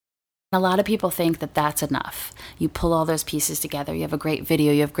A lot of people think that that's enough. You pull all those pieces together, you have a great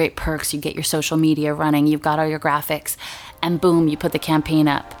video, you have great perks, you get your social media running, you've got all your graphics, and boom, you put the campaign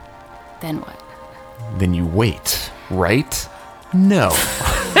up. Then what? Then you wait, right? No.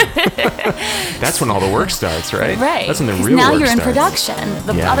 That's when all the work starts, right? Right. That's when the real now work you're in starts. production.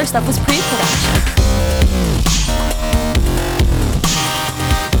 The Yeah. other stuff was pre-production.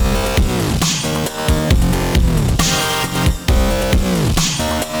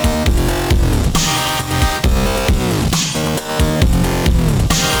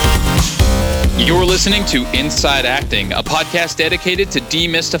 You're listening to Inside Acting, a podcast dedicated to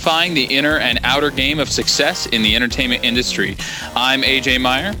demystifying the inner and outer game of success in the entertainment industry. I'm AJ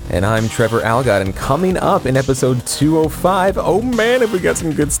Meyer. And I'm Trevor Algott, and coming up in episode 205, oh man, have we got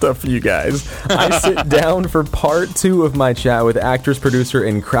some good stuff for you guys. I sit down for part 2 of my chat with actress, producer,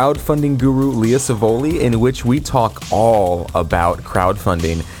 and crowdfunding guru Leah Savoli, in which we talk all about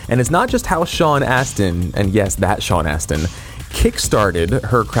crowdfunding. And it's not just how Sean Astin, and yes, that Sean Astin, kickstarted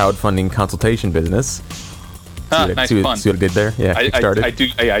her crowdfunding consultation business. Nice fun. See what I did there? Yeah, kickstarted.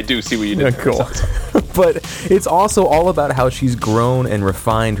 I do see what you did. Yeah, cool. But it's also all about how she's grown and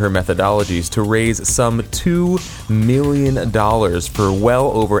refined her methodologies to raise some $2 million for well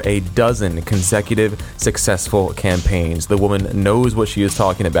over a dozen consecutive successful campaigns. The woman knows what she is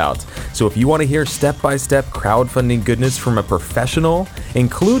talking about. So if you want to hear step-by-step crowdfunding goodness from a professional,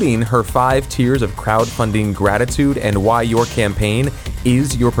 including her 5 tiers of crowdfunding gratitude and why your campaign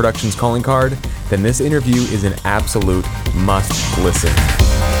is your production's calling card, then this interview is an absolute must listen.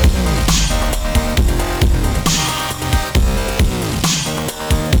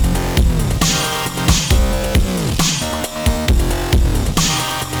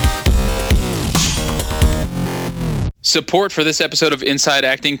 Support for this episode of Inside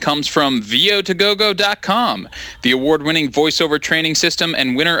Acting comes from VO2GoGo.com, the award-winning voiceover training system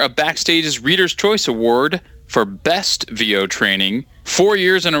and winner of Backstage's Reader's Choice Award for Best VO Training 4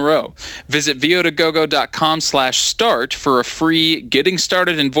 years in a row. Visit VO2GoGo.com/start for a free Getting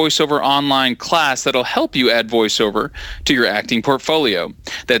Started in Voiceover online class that'll help you add voiceover to your acting portfolio.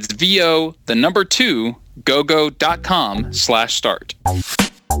 That's VO2GoGo.com/start.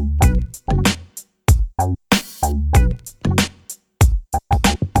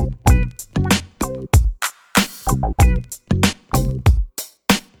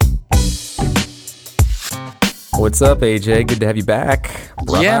 What's up, AJ? Good to have you back.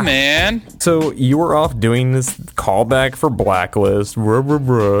 Bruh. Yeah, man. So you were off doing this callback for Blacklist. So, what's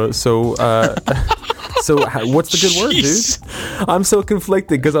the good word, Jeez. dude? I'm so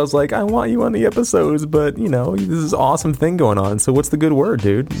conflicted because I was like, I want you on the episodes, but you know, this is awesome thing going on. So what's the good word,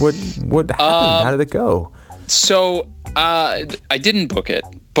 dude? What happened? How did it go? So I didn't book it,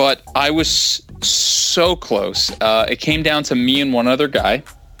 but I was so close. It came down to me and one other guy,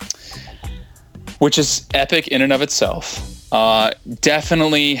 which is epic in and of itself.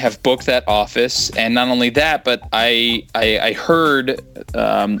 Definitely have booked that office, and not only that, but I heard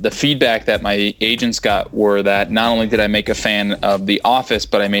the feedback that my agents got were that not only did I make a fan of the office,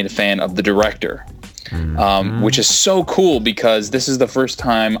 but I made a fan of the director, which is so cool because this is the first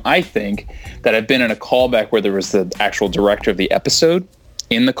time I think that I've been in a callback where there was the actual director of the episode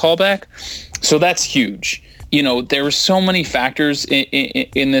in the callback. So that's huge. You know, there were so many factors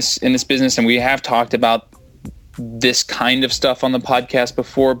in this business, and we have talked about this kind of stuff on the podcast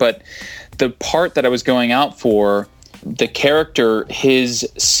before, but the part that I was going out for, the character, his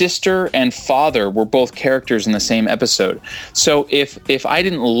sister and father were both characters in the same episode. So if I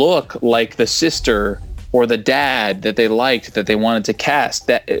didn't look like the sister or the dad that they liked, that they wanted to cast,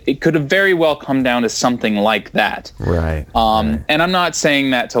 that it could have very well come down to something like that. Right. And I'm not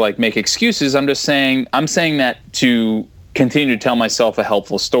saying that to like make excuses. I'm saying that to continue to tell myself a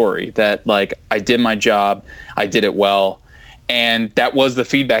helpful story, that like I did my job, I did it well, and that was the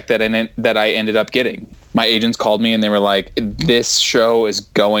feedback that I ended up getting. My agents called me and they were like, this show is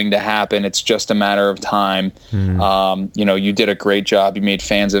going to happen. It's just a matter of time. You know, you did a great job. You made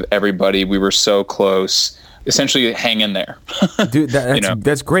fans of everybody. We were so close. Essentially, hang in there. Dude,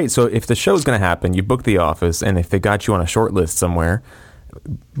 that's great. So if the show's going to happen, you book the office, and if they got you on a short list somewhere,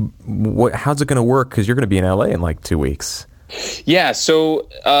 how's it going to work? Because you're going to be in LA in like 2 weeks. Yeah, so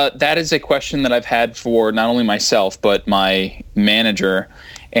that is a question that I've had for not only myself, but my manager.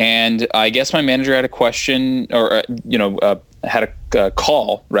 And I guess my manager had a question, or, had a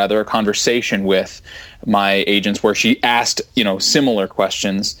a conversation with my agents where she asked, similar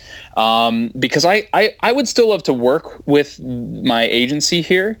questions. Because I would still love to work with my agency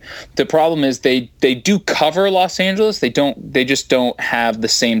here. The problem is they do cover Los Angeles. They just don't have the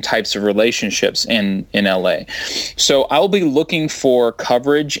same types of relationships in LA. So I'll be looking for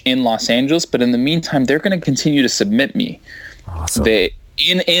coverage in Los Angeles, but in the meantime, they're going to continue to submit me. Awesome.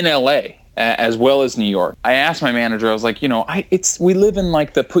 In LA. As well as New York. I asked my manager, I was like, we live in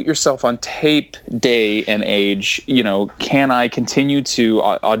like the put yourself on tape day and age, can I continue to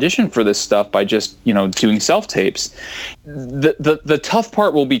audition for this stuff by just, doing self-tapes? The tough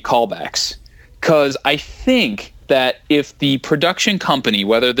part will be callbacks, because I think that if the production company,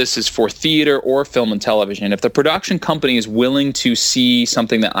 whether this is for theater or film and television, if the production company is willing to see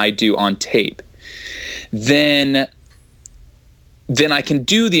something that I do on tape, then I can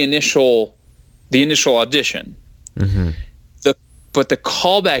do the initial audition. Mm-hmm. But the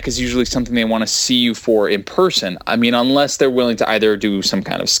callback is usually something they want to see you for in person. I mean, unless they're willing to either do some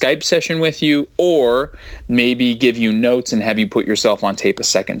kind of Skype session with you or maybe give you notes and have you put yourself on tape a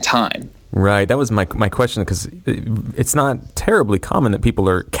second time. Right. That was my question, because it's not terribly common that people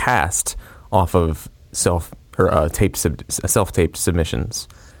are cast off of self-taped submissions.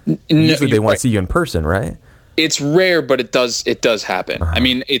 Usually they want to see you in person, right? It's rare, but it does happen. Uh-huh. I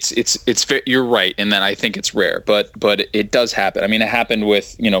mean, it's you're right in that I think it's rare, but it does happen. I mean, it happened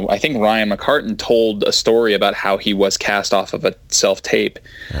with, I think Ryan McCartan told a story about how he was cast off of a self-tape.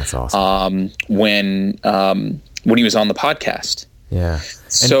 That's awesome. When he was on the podcast. Yeah.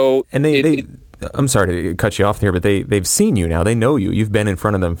 And they I'm sorry to cut you off here, but they've seen you now. They know you. You've been in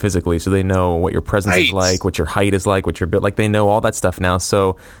front of them physically, so they know what your presence is like, what your height is like, what your build like. They know all that stuff now.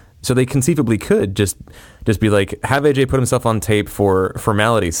 So they conceivably could just be like, have AJ put himself on tape for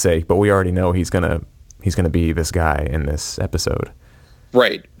formality's sake, but we already know he's gonna be this guy in this episode.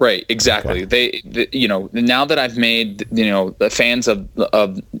 Right, exactly. Okay. They now that I've made, the fans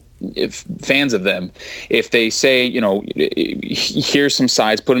of them, if they say, here's some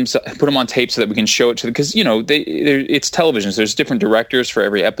sides, put them on tape so that we can show it to them, because it's television, so there's different directors for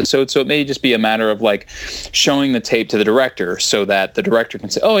every episode, so it may just be a matter of like showing the tape to the director so that the director can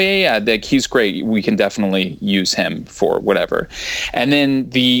say, oh yeah, like, he's great, we can definitely use him for whatever. And then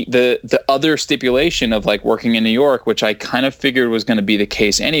the other stipulation of like working in New York, which I kind of figured was going to be the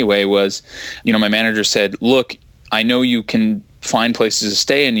case anyway, was, my manager said, look, I know you can find places to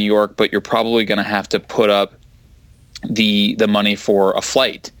stay in New York, but you're probably going to have to put up the money for a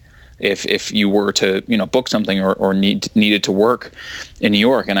flight if you were to book something or needed to work in New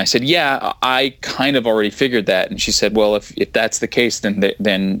York. And I said, yeah, I kind of already figured that. And she said, well, if that's the case,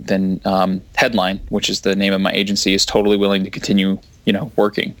 then Headline, which is the name of my agency, is totally willing to continue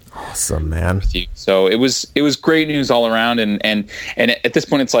working. Awesome, man. So it was great news all around, and at this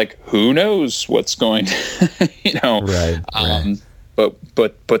point it's like, who knows what's going to right. But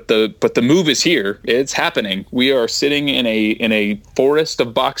the move is here. It's happening. We are sitting in a forest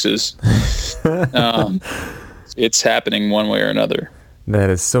of boxes. It's happening one way or another. That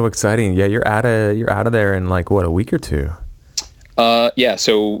is so exciting. Yeah, you're out of there in like what, a week or two? Yeah,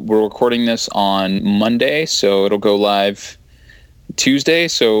 so we're recording this on Monday, so it'll go live Tuesday.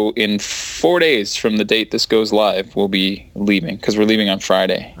 So in 4 days from the date this goes live, we'll be leaving, because we're leaving on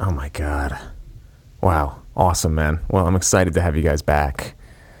Friday. Oh my God. Wow. Awesome, man. Well, I'm excited to have you guys back.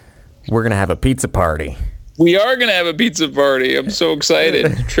 We're going to have a pizza party. We are going to have a pizza party. I'm so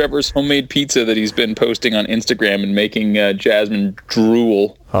excited. Trevor's homemade pizza that he's been posting on Instagram and making Jasmine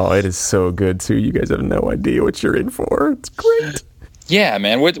drool. Oh, it is so good too. You guys have no idea what you're in for. It's great. Yeah,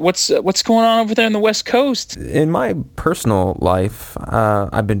 man. What's going on over there on the West Coast? In my personal life,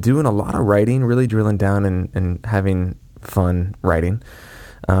 I've been doing a lot of writing, really drilling down and having fun writing.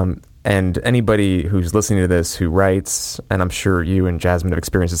 And anybody who's listening to this who writes, and I'm sure you and Jasmine have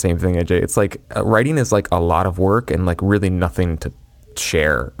experienced the same thing, AJ, it's like writing is like a lot of work and like really nothing to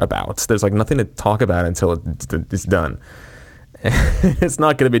share about. There's like nothing to talk about until it's done. It's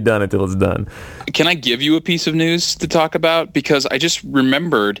not going to be done until it's done. Can I give you a piece of news to talk about? Because I just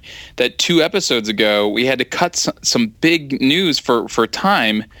remembered that 2 episodes ago, we had to cut some big news for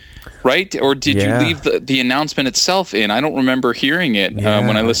time, right? Or did you leave the announcement itself in? I don't remember hearing it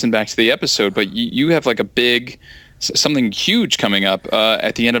when I listened back to the episode, but you have like something huge coming up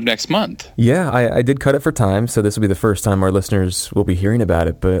at the end of next month. Yeah, I did cut it for time, so this will be the first time our listeners will be hearing about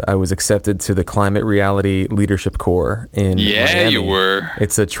it, but I was accepted to the Climate Reality Leadership Corps in Miami. You were.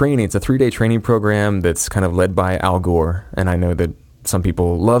 It's a 3-day training program that's kind of led by Al Gore, and I know that some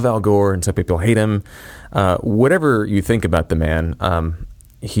people love Al Gore and some people hate him. Whatever you think about the man,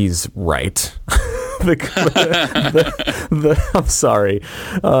 he's right.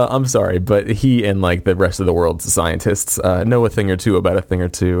 I'm sorry, but he and like the rest of the world's scientists know a thing or two about a thing or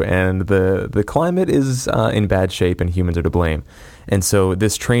two, and the climate is in bad shape, and humans are to blame. And so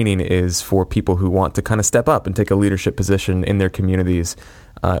this training is for people who want to kind of step up and take a leadership position in their communities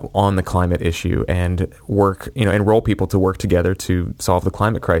on the climate issue, and enroll people to work together to solve the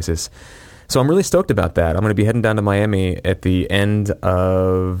climate crisis. So I'm really stoked about that. I'm going to be heading down to Miami at the end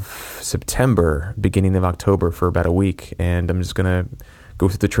of September, beginning of October for about a week, and I'm just going to go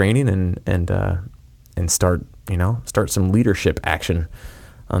through the training and start some leadership action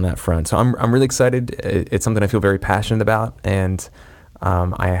on that front. So I'm really excited. It's something I feel very passionate about, and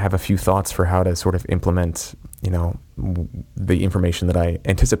I have a few thoughts for how to sort of implement, the information that I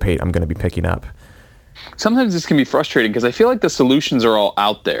anticipate I'm going to be picking up. Sometimes this can be frustrating because I feel like the solutions are all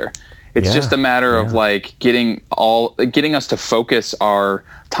out there. It's just a matter of like getting us to focus our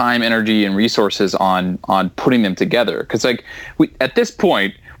time, energy, and resources on putting them together. Because at this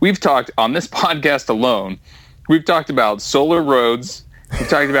point, we've talked on this podcast alone, we've talked about solar roads, we've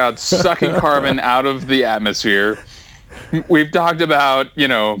talked about sucking carbon out of the atmosphere, we've talked about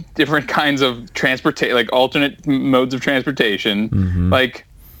different kinds of transportation, like alternate modes of transportation, like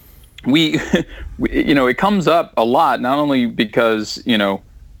we it comes up a lot, not only because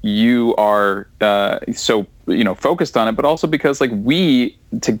you are so focused on it, but also because like we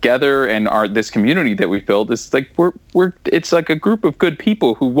together and this community that we've built is like it's like a group of good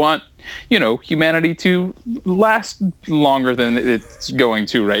people who want humanity to last longer than it's going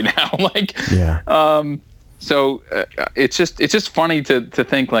to right now. So it's just funny to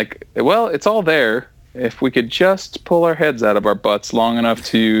think like, well, it's all there if we could just pull our heads out of our butts long enough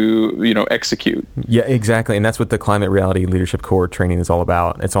to, execute. Yeah, exactly. And that's what the Climate Reality Leadership Core training is all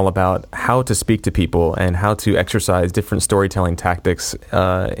about. It's all about how to speak to people and how to exercise different storytelling tactics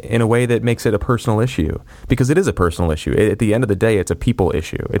in a way that makes it a personal issue. Because it is a personal issue. At the end of the day, it's a people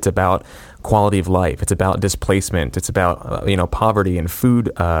issue. It's about quality of life. It's about displacement. It's about, poverty and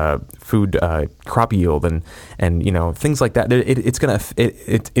food crop yield and things like that.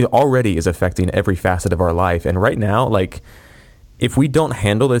 It already is affecting every facet of our life. And right now, like, if we don't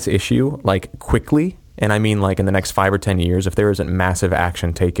handle this issue like quickly, and I mean like in the next 5 or 10 years, if there isn't massive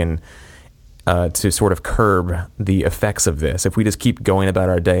action taken to sort of curb the effects of this, if we just keep going about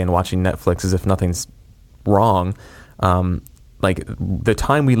our day and watching Netflix as if nothing's wrong, like the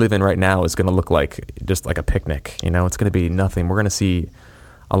time we live in right now is going to look like just like a picnic. It's going to be nothing. We're going to see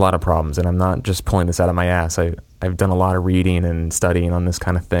a lot of problems, and I'm not just pulling this out of my ass. I've done a lot of reading and studying on this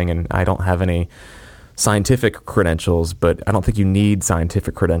kind of thing, and I don't have any scientific credentials, but I don't think you need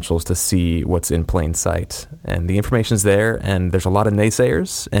scientific credentials to see what's in plain sight. And the information's there, and there's a lot of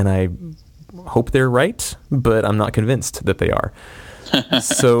naysayers, and I hope they're right, but I'm not convinced that they are.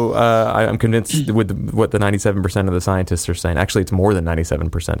 So I'm convinced with what the 97% of the scientists are saying. Actually, it's more than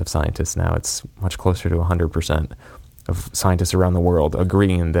 97% of scientists now. It's much closer to 100% of scientists around the world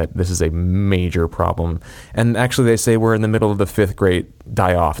agreeing that this is a major problem. And actually, they say we're in the middle of the 5th great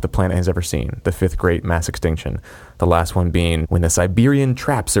die-off the planet has ever seen, the 5th great mass extinction. The last one being when the Siberian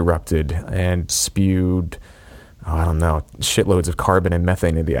traps erupted and spewed, shitloads of carbon and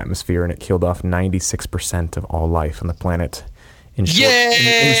methane into the atmosphere, and it killed off 96% of all life on the planet in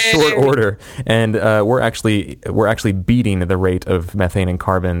short order. And we're actually beating the rate of methane and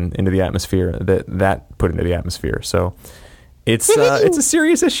carbon into the atmosphere that put into the atmosphere. So it's a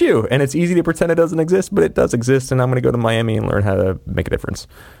serious issue, and it's easy to pretend it doesn't exist, but it does exist. And I'm going to go to Miami and learn how to make a difference.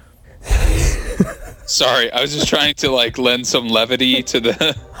 Sorry, I was just trying to lend some levity to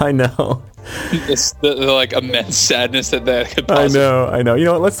the. I know. The immense sadness that could possibly. I know. You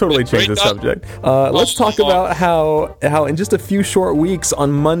know what? Let's totally change the subject. Let's talk about how in just a few short weeks,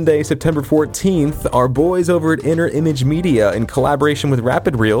 on Monday, September 14th, our boys over at Inner Image Media, in collaboration with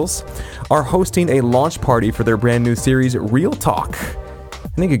Rapid Reels, are hosting a launch party for their brand new series, Real Talk.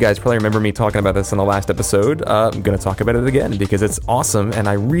 I think you guys probably remember me talking about this in the last episode. I'm going to talk about it again because it's awesome, and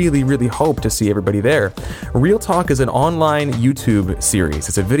I really, really hope to see everybody there. Real Talk is an online YouTube series.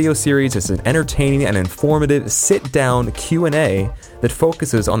 It's a video series. It's an entertaining and informative sit-down Q&A that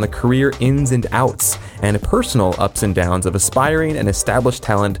focuses on the career ins and outs and personal ups and downs of aspiring and established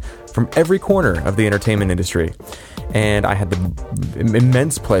talent from every corner of the entertainment industry. And I had the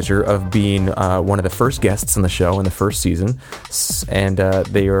immense pleasure of being one of the first guests on the show in the first season. And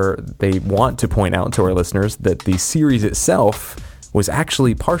they want to point out to our listeners that the series itself was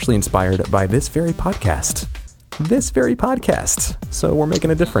actually partially inspired by this very podcast. this very podcast. So we're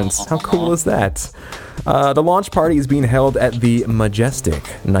making a difference. How cool is that? The launch party is being held at the Majestic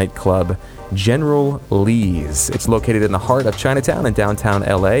nightclub, General Lee's. It's located in the heart of Chinatown in downtown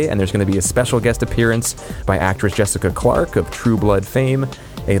LA, and there's going to be a special guest appearance by actress Jessica Clarke of True Blood fame,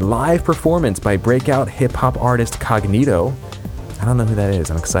 a live performance by breakout hip-hop artist Cognito. I don't know who that is.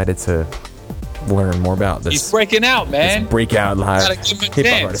 I'm excited to learn more about this. He's breaking out, man. This breakout live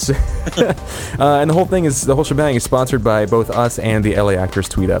hip-hop artist. And the whole shebang is sponsored by both us and the LA Actors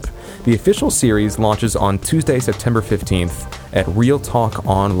Tweet Up. The official series launches on Tuesday, September 15th at Real Talk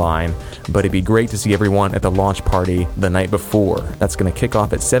Online, but it'd be great to see everyone at the launch party the night before. That's going to kick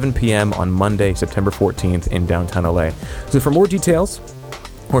off at 7 p.m. on Monday, September 14th in downtown LA. So for more details,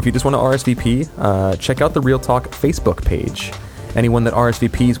 or if you just want to RSVP, check out the Real Talk Facebook page. Anyone that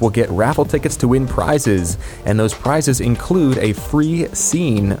RSVPs will get raffle tickets to win prizes, and those prizes include a free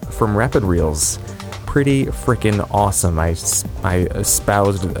scene from Rapid Reels. Pretty freaking awesome. I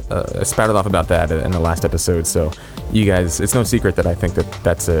spouted off about that in the last episode, so you guys, it's no secret that I think that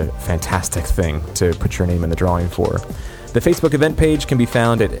that's a fantastic thing to put your name in the drawing for. The Facebook event page can be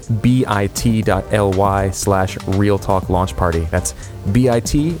found at bit.ly/Real Talk Launch Party. That's bit.ly/REEL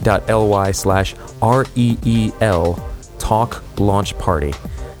Talk Launch Party.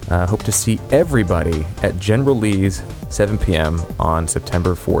 Hope to see everybody at General Lee's, 7 p.m. on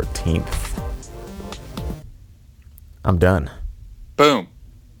September 14th. I'm done. Boom.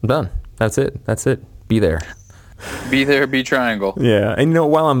 I'm done. That's it. Be there. Be there, be triangle. Yeah, and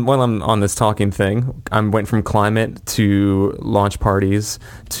while I'm on this talking thing, I went from Climate to launch parties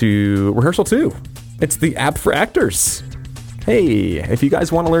to Rehearsal 2. It's the app for actors. Hey, if you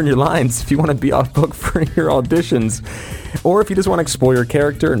guys want to learn your lines, if you want to be off book for your auditions, or if you just want to explore your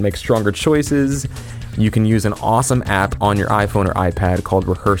character and make stronger choices, you can use an awesome app on your iPhone or iPad called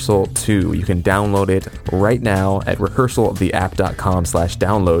Rehearsal 2. You can download it right now at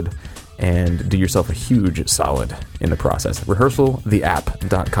rehearsaltheapp.com/download and do yourself a huge solid in the process.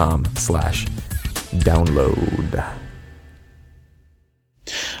 rehearsaltheapp.com/download.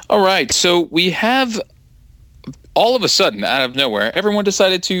 All right, so we have, all of a sudden, out of nowhere, everyone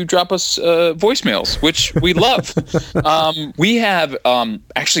decided to drop us voicemails, which we love. We have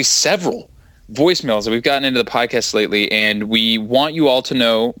actually several voicemails that we've gotten into the podcast lately, and we want you all to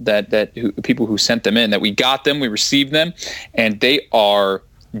know that people who sent them in, that we got them, we received them, and they are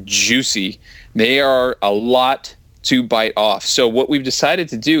juicy. They are a lot to bite off. So what we've decided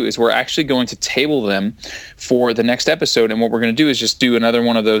to do is we're actually going to table them for the next episode, and what we're going to do is just do another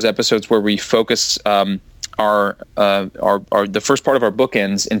one of those episodes where we focus our the first part of our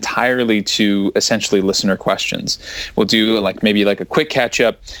bookends entirely to essentially listener questions. We'll do maybe a quick catch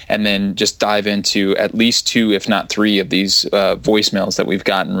up, and then just dive into at least 2, if not 3, of these voicemails that we've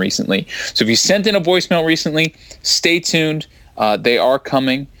gotten recently. So if you sent in a voicemail recently, stay tuned. They are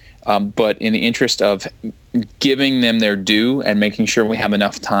coming, but in the interest of giving them their due and making sure we have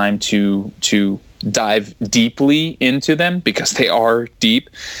enough time to dive deeply into them, because they are deep,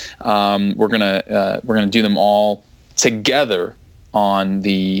 we're gonna do them all together on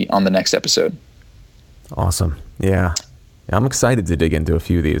the next episode. Awesome. Yeah, I'm excited to dig into a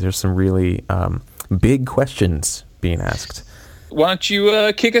few of these. There's some really big questions being asked. Why don't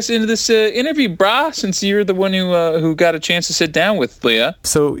you kick us into this interview, brah, since you're the one who got a chance to sit down with Leah.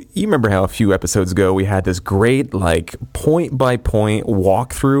 So you remember how a few episodes ago we had this great point-by-point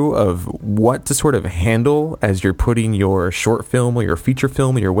walkthrough of what to sort of handle as you're putting your short film or your feature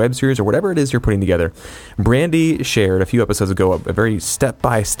film or your web series or whatever it is you're putting together. Brandy shared a few episodes ago a very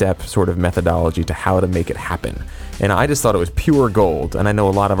step-by-step sort of methodology to how to make it happen. And I just thought it was pure gold. And I know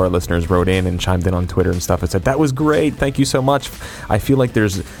a lot of our listeners wrote in and chimed in on Twitter and stuff and said, that was great. Thank you so much. I feel like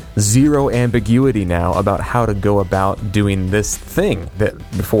there's zero ambiguity now about how to go about doing this thing that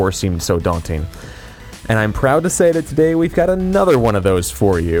before seemed so daunting. And I'm proud to say that today we've got another one of those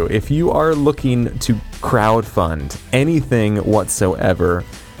for you. If you are looking to crowdfund anything whatsoever,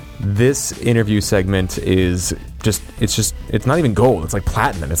 this interview segment is it's not even gold. It's like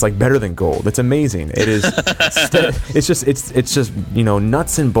platinum. It's like better than gold. It's amazing. It is. It's just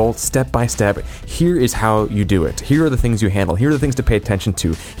nuts and bolts, step by step. Here is how you do it. Here are the things you handle. Here are the things to pay attention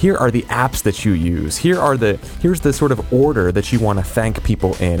to. Here are the apps that you use. Here's the sort of order that you want to thank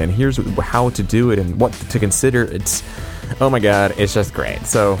people in, and here's how to do it and what to consider. It's, oh my God, it's just great.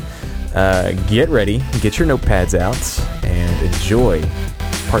 So get ready, get your notepads out, and enjoy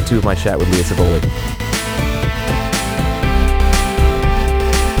part 2 of my chat with Leah Cevoli.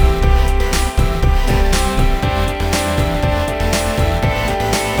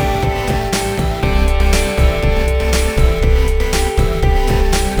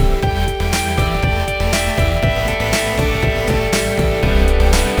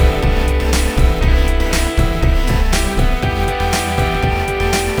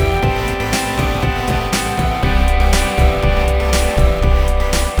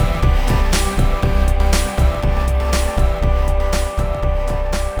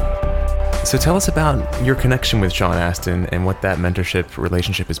 So tell us about your connection with Sean Astin and what that mentorship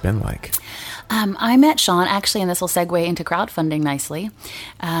relationship has been like. I met Sean, actually, and this will segue into crowdfunding nicely.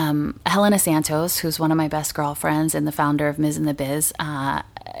 Helena Santos, who's one of my best girlfriends and the founder of Ms. in the Biz,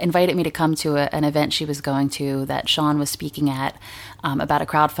 invited me to come to an event she was going to that Sean was speaking at about a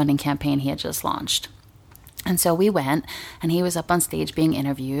crowdfunding campaign he had just launched. And so we went, and he was up on stage being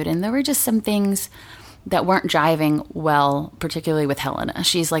interviewed, and there were just some things that weren't jiving well, particularly with Helena.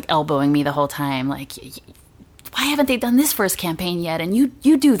 She's like elbowing me the whole time, like, why haven't they done this first campaign yet? And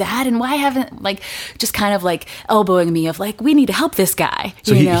you do that, and why haven't, like, just kind of like elbowing me of like, we need to help this guy.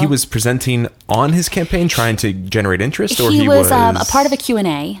 So he was presenting on his campaign, trying to generate interest, or he was a part of a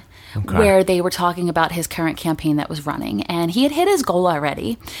Q&A. Okay. Where they were talking about his current campaign that was running, and he had hit his goal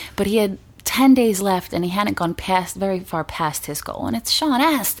already, but he had 10 days left, and he hadn't gone very far past his goal. And it's Sean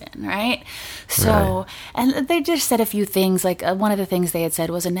Astin, right? So, and they just said a few things. Like one of the things they had said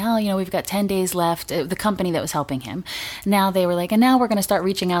was, and now, we've got 10 days left. The company that was helping him. Now they were like, and now we're going to start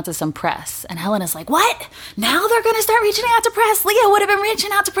reaching out to some press. And Helena's like, what? Now they're going to start reaching out to press? Leah would have been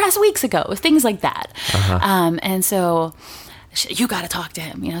reaching out to press weeks ago. Things like that. Uh-huh. And so, you got to talk to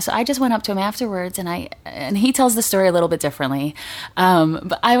him, So I just went up to him afterwards, and he tells the story a little bit differently.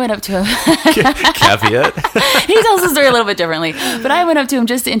 But I went up to him. Caveat. He tells the story a little bit differently. But I went up to him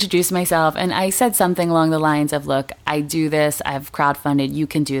just to introduce myself, and I said something along the lines of, "Look, I do this. I've crowdfunded. You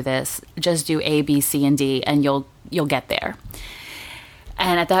can do this. Just do A, B, C, and D, and you'll get there."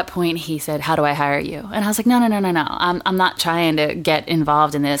 And at that point, he said, "How do I hire you?" And I was like, No. I'm not trying to get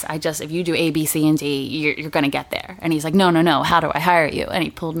involved in this. If you do A, B, C, and D, you're going to get there. And he's like, No. How do I hire you? And he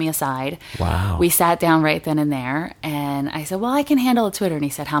pulled me aside. Wow. We sat down right then and there. And I said, well, I can handle a Twitter. And he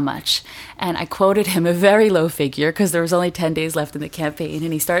said, how much? And I quoted him a very low figure because there was only 10 days left in the campaign.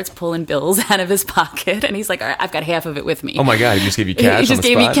 And he starts pulling bills out of his pocket. And he's like, all right, I've got half of it with me. Oh my God, he just gave you cash on the spot? He just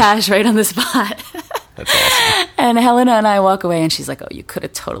gave me cash right on the spot. That's awesome. And Helena and I walk away, and she's like, oh, you could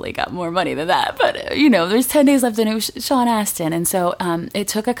have totally got more money than that. But, there's 10 days left, and it was Sean Astin. And so it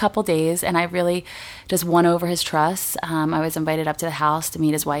took a couple days, and I really just won over his trust. I was invited up to the house to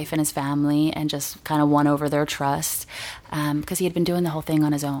meet his wife and his family and just kind of won over their trust because he had been doing the whole thing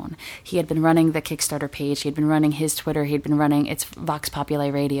on his own. He had been running the Kickstarter page. He had been running his Twitter. He had been running, it's Vox Populi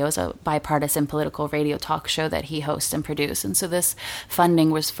Radio, it's a bipartisan political radio talk show that he hosts and produces. And so this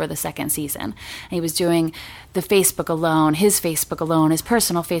funding was for the second season. And he was doing the Facebook alone, his Facebook alone, his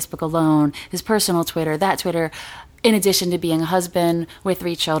personal Facebook alone, his personal Twitter, that Twitter, in addition to being a husband with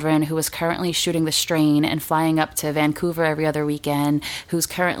 3 children who is currently shooting The Strain and flying up to Vancouver every other weekend, who's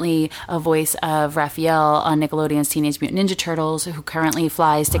currently a voice of Raphael on Nickelodeon's Teenage Mutant Ninja Turtles, who currently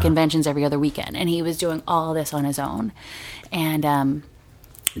flies to conventions every other weekend. And he was doing all this on his own. And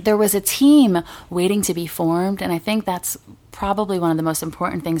there was a team waiting to be formed, and I think that's probably one of the most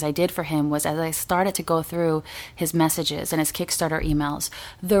important things I did for him was as I started to go through his messages and his Kickstarter emails,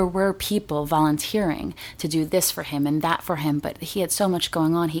 there were people volunteering to do this for him and that for him, but he had so much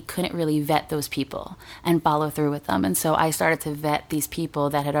going on, he couldn't really vet those people and follow through with them. And so I started to vet these people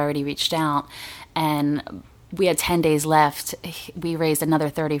that had already reached out, and we had 10 days left. We raised another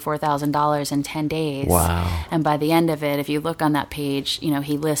 $34,000 in 10 days. Wow. And by the end of it, if you look on that page,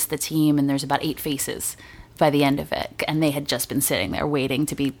 he lists the team, and there's about 8 faces by the end of it. And they had just been sitting there waiting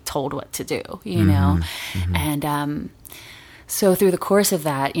to be told what to do, Mm-hmm. And so through the course of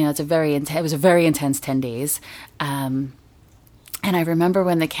that, it was a very intense 10 days. And I remember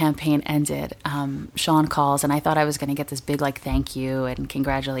when the campaign ended, Sean calls, and I thought I was going to get this big, thank you and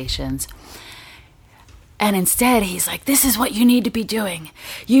congratulations. And instead, he's like, this is what you need to be doing.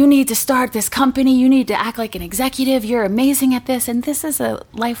 You need to start this company. You need to act like an executive. You're amazing at this. And this is a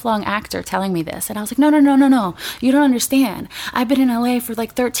lifelong actor telling me this. And I was like, no. You don't understand. I've been in LA for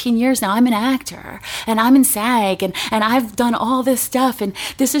 13 years now. I'm an actor. And I'm in SAG. And I've done all this stuff. And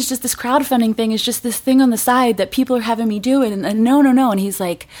this is just this crowdfunding thing. Is just this thing on the side that people are having me do. And no. And he's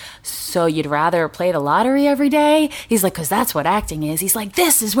like, so you'd rather play the lottery every day? He's like, because that's what acting is. He's like,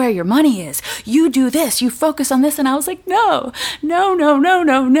 this is where your money is. You do this. You focus on this. And I was like, no.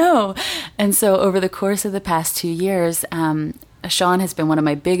 And so over the course of the past 2 years, Sean has been one of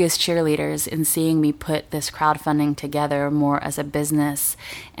my biggest cheerleaders in seeing me put this crowdfunding together more as a business.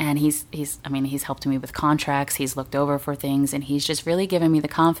 And he's helped me with contracts. He's looked over for things, and he's just really given me the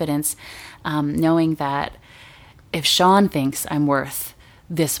confidence, knowing that if Sean thinks I'm worth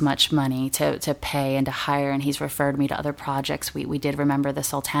this much money to pay and to hire, and he's referred me to other projects. We did Remember the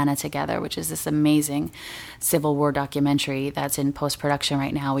Sultana together, which is this amazing Civil War documentary that's in post-production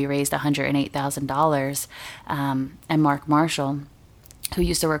right now. We raised $108,000, and Mark Marshall, who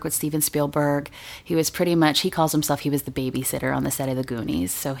used to work with Steven Spielberg. He was pretty much, he calls himself, he was the babysitter on the set of The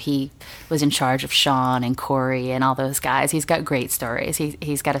Goonies. So he was in charge of Sean and Corey and all those guys. He's got great stories.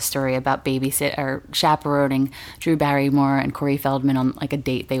 He's got a story about chaperoning Drew Barrymore and Corey Feldman on like a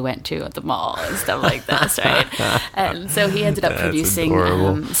date they went to at the mall and stuff like this, right? And so he ended up producing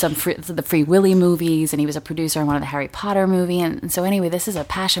the Free Willy movies, and he was a producer on one of the Harry Potter movie. And so anyway, this is a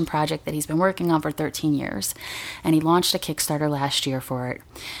passion project that he's been working on for 13 years. And he launched a Kickstarter last year for it.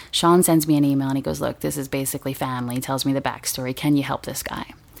 Sean sends me an email and he goes, look, this is basically family. He tells me the backstory. Can you help this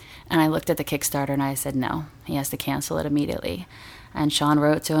guy? And I looked at the Kickstarter and I said, no, he has to cancel it immediately. And Sean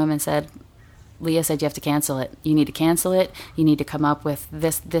wrote to him and said, Leah said you have to cancel it. You need to cancel it. You need to come up with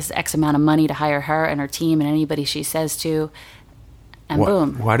this X amount of money to hire her and her team and anybody she says to. And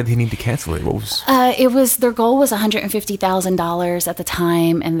boom. Why did he need to cancel it? What was? It was, their goal was $150,000 at the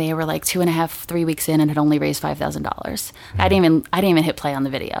time, and they were like 3 weeks in and had only raised $5,000. I didn't even hit play on the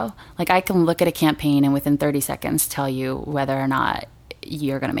video. Like, I can look at a campaign and within 30 seconds tell you whether or not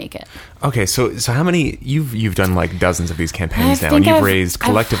you're going to make it. Okay, so how many, you've done like dozens of these campaigns now, and you've raised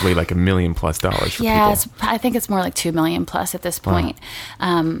collectively like $1 million+ for people. I think it's more like $2 million+ at this point.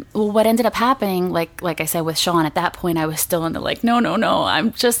 Well, what ended up happening, like I said with Sean, at that point I was still in the like, no,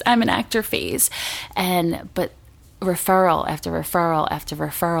 I'm an actor phase. But referral after referral after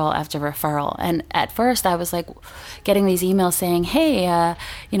referral after referral. And at first I was like getting these emails saying, hey,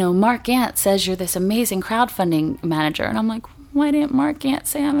 Mark Gant says you're this amazing crowdfunding manager. And I'm like, why didn't Mark Gant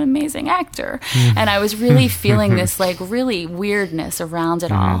say I'm an amazing actor? And I was really feeling this like really weirdness around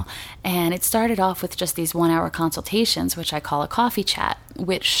it all. And it started off with just these 1-hour consultations, which I call a coffee chat,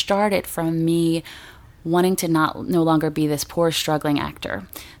 which started from me wanting to no longer be this poor struggling actor.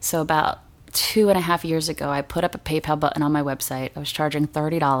 So about 2.5 years ago, I put up a PayPal button on my website. I was charging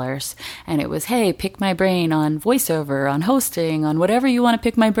 $30, and it was, hey, pick my brain on voiceover, on hosting, on whatever you want to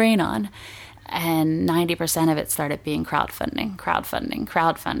pick my brain on. And 90% of it started being crowdfunding.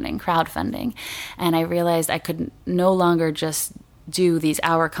 And I realized I could no longer just do these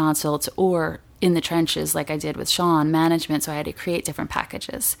hour consults or in the trenches like I did with Sean, management, so I had to create different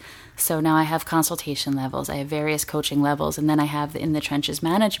packages. So now I have consultation levels, I have various coaching levels, and then I have the in the trenches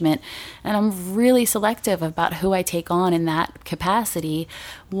management, and I'm really selective about who I take on in that capacity.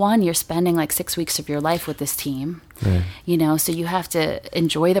 One, you're spending like 6 weeks of your life with this team, so you have to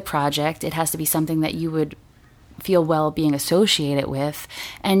enjoy the project. It has to be something that you would feel well being associated with,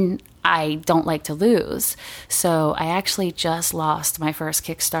 and I don't like to lose. So I actually just lost my first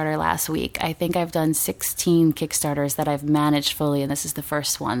Kickstarter last week. I think I've done 16 Kickstarters that I've managed fully, and this is the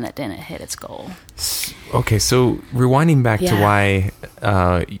first one that didn't hit its goal. Okay, so rewinding back to why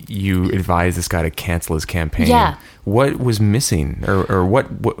you advised this guy to cancel his campaign. Yeah. What was missing, or what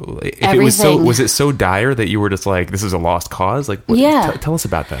if Everything. was it so dire that you were just like, this is a lost cause? Like, tell us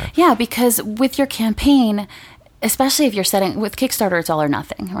about that. Yeah, because with your campaign, especially if you're setting with Kickstarter, it's all or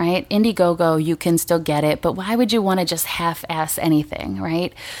nothing, right? Indiegogo, you can still get it, but why would you want to just half-ass anything,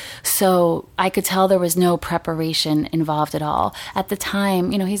 right? So I could tell there was no preparation involved at all. At the time,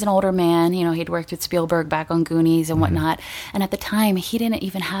 he's an older man, he'd worked with Spielberg back on Goonies and whatnot. And at the time, he didn't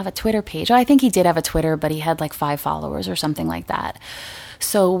even have a Twitter page. Well, I think he did have a Twitter, but he had like 5 followers or something like that.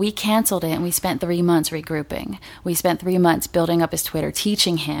 So we canceled it, and we spent 3 months regrouping. We spent 3 months building up his Twitter,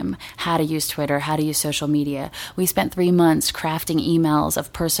 teaching him how to use Twitter, how to use social media. We spent 3 months crafting emails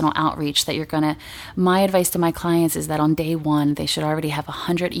of personal outreach that my advice to my clients is that on day 1, they should already have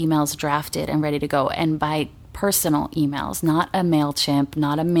 100 emails drafted and ready to go. And by personal emails, not a MailChimp,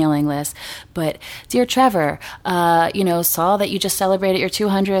 not a mailing list, but dear Trevor, saw that you just celebrated your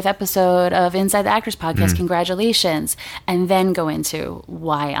 200th episode of Inside the Actors Podcast. Congratulations. And then go into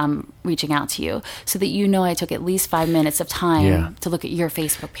why I'm reaching out to you, so that I took at least 5 minutes of time to look at your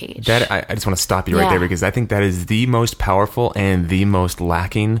Facebook page. That I just want to stop you right there, because I think that is the most powerful and the most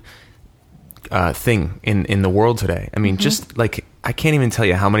lacking thing in the world today. I mean, just like, I can't even tell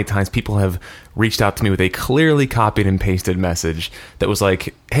you how many times people have reached out to me with a clearly copied and pasted message that was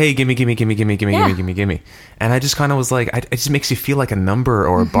like, hey, gimme. And I just kind of was like, it just makes you feel like a number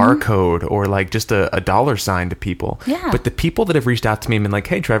or a barcode or like just a dollar sign to people. Yeah. But the people that have reached out to me and been like,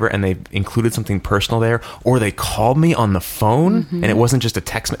 hey, Trevor, and they've included something personal there, or they called me on the phone and it wasn't just a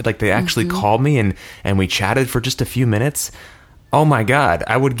text, like they actually called me and we chatted for just a few minutes. Oh my God,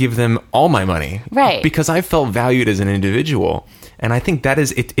 I would give them all my money. Right. Because I felt valued as an individual. And I think that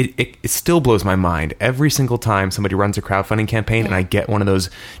is, it still blows my mind every single time somebody runs a crowdfunding campaign and I get one of those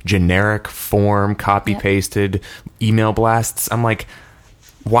generic form, copy-pasted email blasts. I'm like,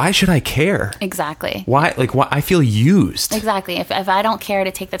 why should I care? Exactly. Why? I feel used. Exactly. If I don't care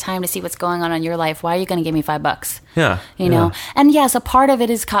to take the time to see what's going on in your life, why are you going to give me $5? Yeah. You know? And yes, a part of it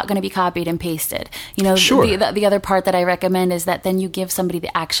is going to be copied and pasted. You know, Sure. the other part that I recommend is that then you give somebody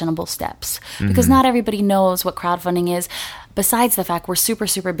the actionable steps, because not everybody knows what crowdfunding is. Besides the fact we're super,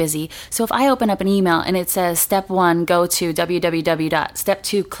 super busy. So if I open up an email and it says step 1, go to www. Step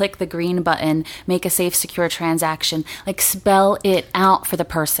 2, click the green button, make a safe, secure transaction. Like, spell it out for the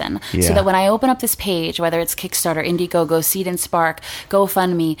person. Yeah. So that when I open up this page, whether it's Kickstarter, Indiegogo, Seed and Spark,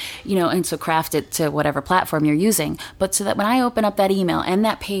 GoFundMe, you know, and so craft it to whatever platform you're using. But so that when I open up that email and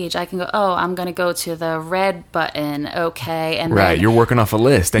that page, I can go, oh, I'm going to go to the red button. Okay. And Right. then, You're working off a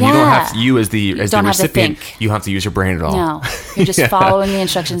list, and you don't have to, you as the don't have to recipient, think. you don't have to use your brain at all. No, you're just following the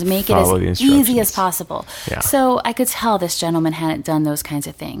instructions. Make it Follow as the instructions. easy as possible. Yeah. So I could tell this gentleman hadn't done those kinds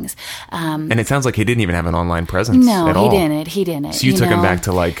of things. And it sounds like he didn't even have an online presence No, at all. he didn't. So you took him know? back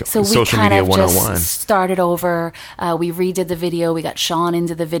to, like, so social we kind media of 101. just started over. We redid the video. We got Sean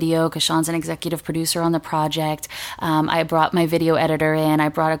into the video because Sean's an executive producer on the project. I brought my video editor in. I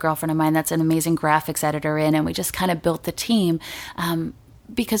brought a girlfriend of mine that's an amazing graphics editor in, and we just kind of built the team.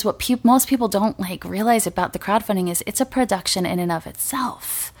 Because what most people don't realize about the crowdfunding is it's a production in and of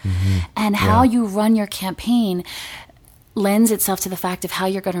itself. And how you run your campaign lends itself to the fact of how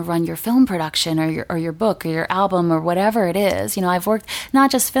you're going to run your film production or your book or your album or whatever it is. You know, I've worked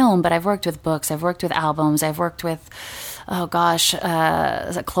not just film, but I've worked with books, I've worked with albums, I've worked with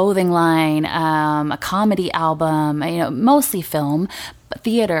a clothing line, a comedy album, you know, mostly film. But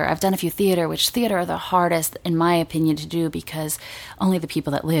theater, I've done a few theater, which theater are the hardest, in my opinion, to do because only the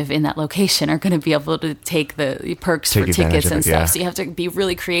people that live in that location are going to be able to take the perks for tickets and stuff. Yeah. So you have to be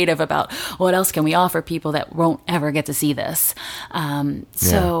really creative about what else can we offer people that won't ever get to see this.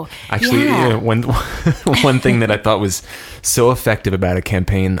 Actually, yeah. one thing that I thought was so effective about a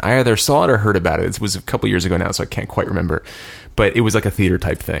campaign, I either saw it or heard about it. It was a couple years ago now, so I can't quite remember. But it was like a theater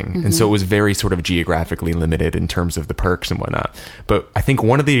type thing. And so it was very sort of geographically limited in terms of the perks and whatnot. But I think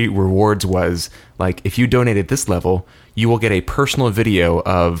one of the rewards was, like, if you donate at this level, you will get a personal video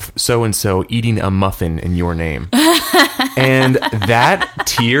of so-and-so eating a muffin in your name. And that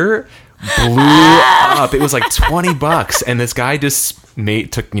tier blew up. It was like $20. And this guy just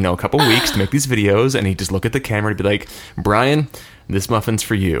took a couple weeks to make these videos. And he'd just look at the camera and be like, Brian, this muffin's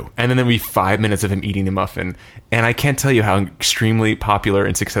for you. And then there'd be 5 minutes of him eating the muffin. And I can't tell you how extremely popular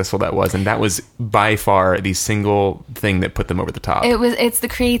and successful that was. And that was by far the single thing that put them over the top. It's the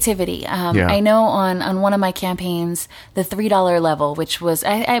creativity. I know on one of my campaigns, the $3 level, which was,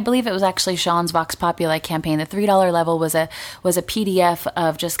 I believe it was actually Sean's Vox Populi campaign. The $3 level was a PDF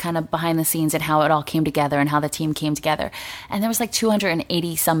of just kind of behind the scenes and how it all came together and how the team came together. And there was like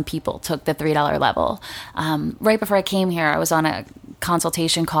 280 some people took the $3 level. Right before I came here, I was on a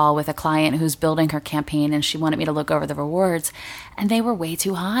consultation call with a client who's building her campaign, and she wanted me to look over the rewards, and they were way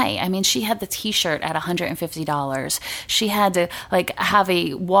too high. I mean, she had the t-shirt at $150. She had to have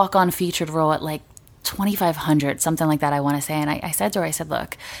a walk-on featured role at like $2,500, something like that, I want to say. And I said to her, I said,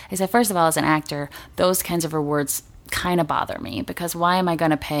 look, first of all, as an actor, those kinds of rewards kind of bother me, because why am I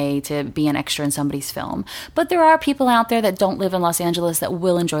going to pay to be an extra in somebody's film? But there are people out there that don't live in Los Angeles that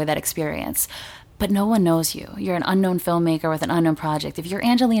will enjoy that experience. But no one knows you. You're an unknown filmmaker with an unknown project. If you're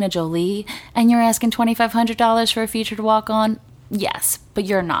Angelina Jolie and you're asking $2,500 for a featured walk-on, yes, but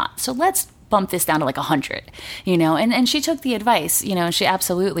you're not. So let's bump this down to like $100, and she took the advice, she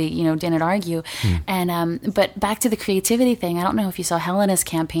absolutely, didn't argue. And, but back to the creativity thing, I don't know if you saw Helena's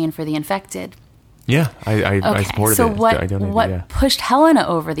campaign for The Infected. Yeah, I supported so it. What pushed Helena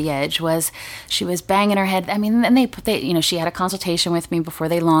over the edge was she was banging her head. I mean, and she had a consultation with me before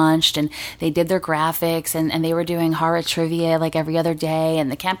they launched, and they did their graphics, and they were doing horror trivia like every other day,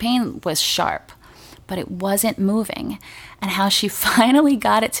 and the campaign was sharp, but it wasn't moving. And how she finally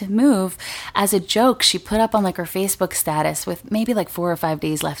got it to move, as a joke, she put up on her Facebook status with maybe 4 or 5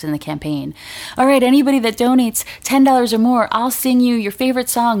 days left in the campaign. All right, anybody that donates $10 or more, I'll sing you your favorite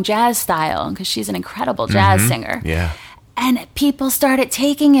song, jazz style, because she's an incredible jazz singer. Yeah. And people started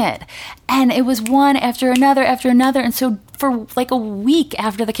taking it. And it was one after another after another. And so for a week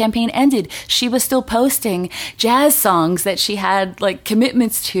after the campaign ended, she was still posting jazz songs that she had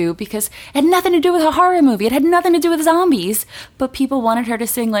commitments to, because it had nothing to do with a horror movie. It had nothing to do with zombies. But people wanted her to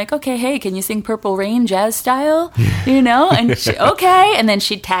sing okay, hey, can you sing Purple Rain jazz style? And she, okay. And then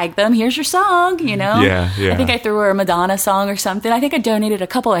she'd tag them, here's your song, Yeah. I think I threw her a Madonna song or something. I think I donated a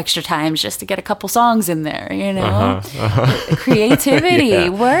couple extra times just to get a couple songs in there, Creativity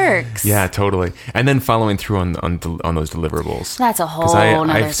works. Yeah, totally. And then following through on those deliverables. That's a whole I've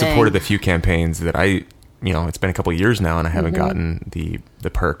nother supported thing. a few campaigns that I it's been a couple of years now and I haven't gotten the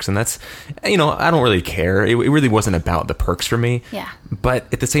perks, and that's, I don't really care. It really wasn't about the perks for me. Yeah.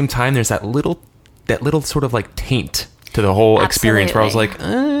 But at the same time, there's that little sort of like taint to the whole experience where I was like,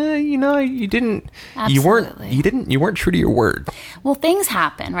 you didn't, Absolutely. you weren't true to your word. Well, things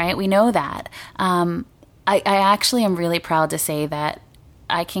happen, right? We know that. I actually am really proud to say that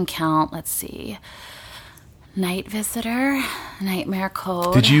I can count, let's see, Night Visitor, Nightmare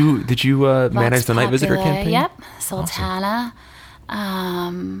Code. Did you manage the Night Visitor campaign? Yep. Sultana,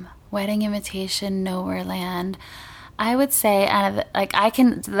 Wedding Invitation, Nowhere Land. I would say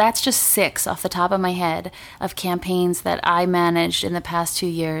that's just 6 off the top of my head of campaigns that I managed in the past 2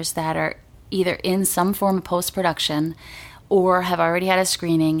 years that are either in some form of post-production or have already had a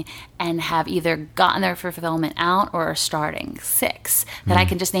screening and have either gotten their fulfillment out or are starting. 6 that I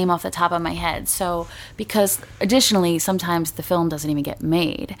can just name off the top of my head. So, because additionally, sometimes the film doesn't even get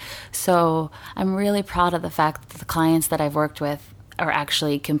made. So I'm really proud of the fact that the clients that I've worked with are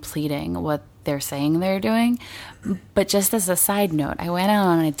actually completing what they're saying they're doing. But just as a side note, I went out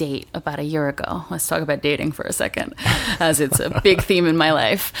on a date about a year ago. Let's talk about dating for a second, as it's a big theme in my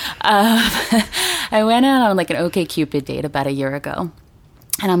life. I went out on like an OkCupid date about a year ago.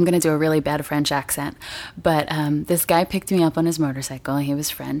 And I'm going to do a really bad French accent. But this guy picked me up on his motorcycle. He was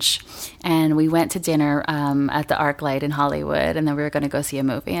French. And we went to dinner at the ArcLight in Hollywood. And then we were going to go see a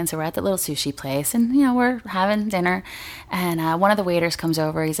movie. And so we're at the little sushi place. And, we're having dinner. And one of the waiters comes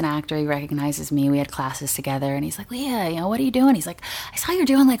over. He's an actor. He recognizes me. We had classes together. And he's like, Leah, what are you doing? He's like, I saw you're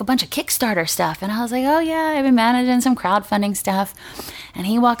doing like a bunch of Kickstarter stuff. And I was like, oh, yeah, I've been managing some crowdfunding stuff. And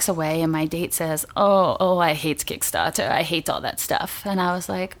he walks away. And my date says, oh, I hate Kickstarter. I hate all that stuff. And I was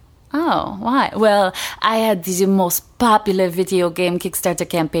like, oh, why? Well, I had the most popular video game Kickstarter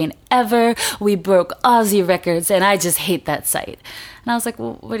campaign ever. We broke Aussie records, and I just hate that site. And I was like,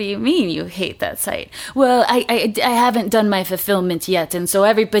 well, what do you mean you hate that site? Well, I haven't done my fulfillment yet, and so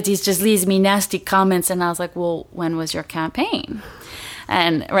everybody's just leaves me nasty comments. And I was like, well, when was your campaign?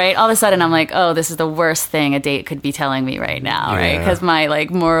 And right, all of a sudden I'm like, oh, this is the worst thing a date could be telling me right now, right? Because my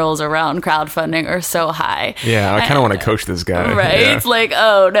morals around crowdfunding are so high. Yeah, I kind of want to coach this guy. Right? Yeah. It's like,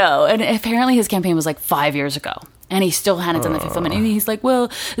 oh no. And apparently his campaign was like 5 years ago. And he still hadn't done the fulfillment. And he's like,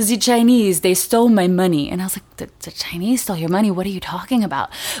 well, the Chinese, they stole my money. And I was like, the Chinese stole your money? What are you talking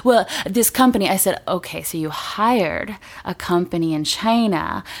about? Well, this company, I said, okay, so you hired a company in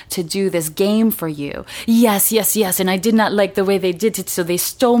China to do this game for you. Yes. And I did not like the way they did it, so they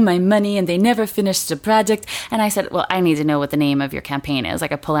stole my money and they never finished the project. And I said, well, I need to know what the name of your campaign is.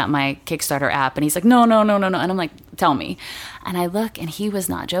 Like, I pull out my Kickstarter app and he's like, no. And I'm like, tell me. And I look, and he was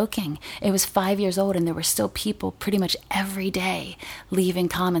not joking. It was 5 years old, and there were still people pretty much every day leaving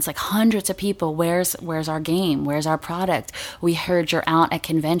comments, like hundreds of people. Where's our game? Where's our product? We heard you're out at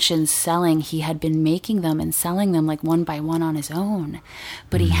conventions selling. He had been making them and selling them like one by one on his own,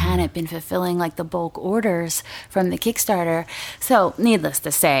 but he hadn't been fulfilling like the bulk orders from the Kickstarter. So needless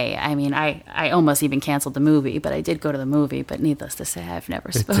to say, I mean, I almost even canceled the movie, but I did go to the movie. But needless to say, I've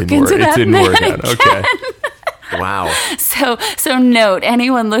never spoken to that man work out. again. Okay. Wow. So note,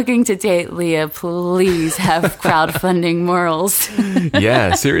 anyone looking to date Leah, please have crowdfunding morals.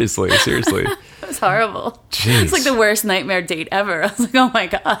 Yeah, seriously. It was horrible. Jeez. It's like the worst nightmare date ever. I was like, oh my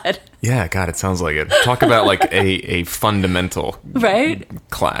God. Yeah, God, it sounds like it. Talk about like a fundamental right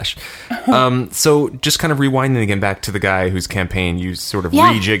clash. So just kind of rewinding again back to the guy whose campaign you sort of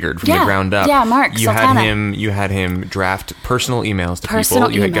rejiggered from the ground up. Yeah, Mark Sultana. You had him draft personal emails to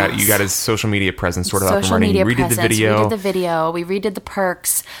people. You got his social media presence sort of up and running. You redid the video. We redid the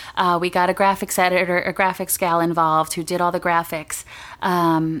perks. We got a graphics editor, a graphics gal involved who did all the graphics.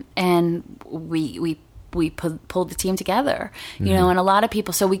 And we pulled the team together, and a lot of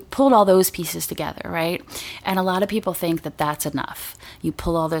people, so we pulled all those pieces together, right? And a lot of people think that that's enough. You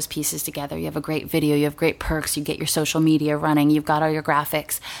pull all those pieces together, you have a great video, you have great perks, you get your social media running, you've got all your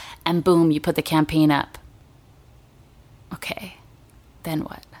graphics, and boom, you put the campaign up. Okay, then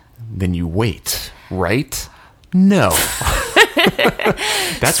what? Then you wait, right? No.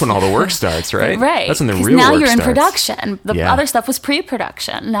 That's when all the work starts, right? Right. That's when the real work starts. Now you're in starts. production. The other stuff was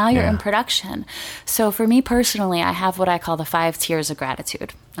pre-production. Now you're in production. So for me personally, I have what I call the 5 tiers of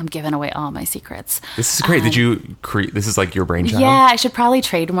gratitude. I'm giving away all my secrets. This is great. Did you create? This is like your brainchild? Yeah, I should probably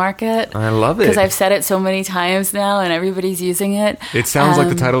trademark it. I love it. Because I've said it so many times now and everybody's using it. It sounds like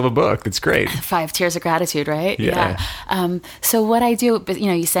the title of a book. That's great. 5 tiers of gratitude, right? Yeah. So what I do,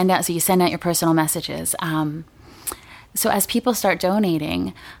 you send out your personal messages. So as people start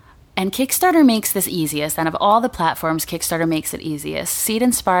donating, and Kickstarter makes this easiest, and of all the platforms, Kickstarter makes it easiest. Seed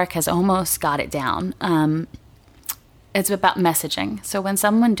and Spark has almost got it down. It's about messaging. So when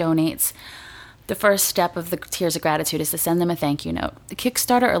someone donates, The first step of the Tears of Gratitude is to send them a thank you note. The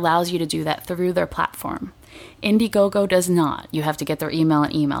Kickstarter allows you to do that through their platform. Indiegogo does not. You have to get their email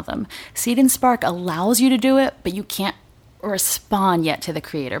and email them. Seed and Spark allows you to do it, but you can't respond yet to the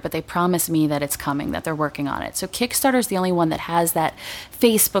creator, but they promise me that it's coming, that they're working on it. So Kickstarter is the only one that has that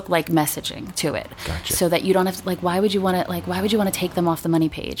Facebook-like messaging to it. Gotcha. So that you don't have to, why would you want to take them off the money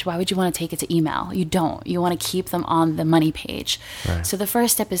page? Why would you want to take it to email? You don't. You want to keep them on the money page. Right. So the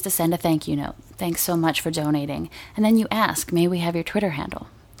first step is to send a thank you note. Thanks so much for donating. And then you ask, may we have your Twitter handle?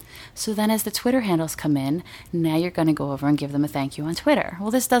 So then as the Twitter handles come in, now you're going to go over and give them a thank you on Twitter.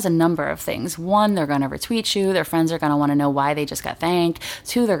 Well, this does a number of things. One, they're going to retweet you. Their friends are going to want to know why they just got thanked.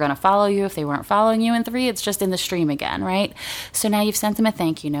 Two, they're going to follow you if they weren't following you. And three, it's just in the stream again, right? So now you've sent them a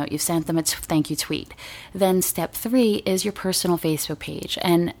thank you note. You've sent them a thank you tweet. Then step 3 is your personal Facebook page.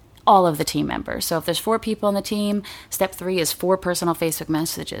 And all of the team members. So if there's 4 people on the team, step 3 is 4 personal Facebook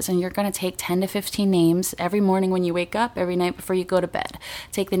messages. And you're going to take 10 to 15 names every morning when you wake up, every night before you go to bed.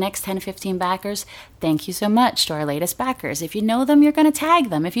 Take the next 10 to 15 backers. Thank you so much to our latest backers. If you know them, you're going to tag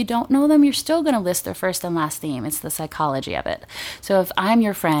them. If you don't know them, you're still going to list their first and last name. It's the psychology of it. So if I'm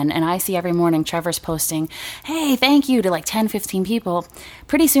your friend and I see every morning Trevor's posting, hey, thank you to like 10, 15 people,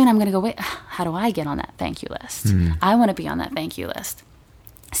 pretty soon I'm going to go, wait, how do I get on that thank you list? I want to be on that thank you list.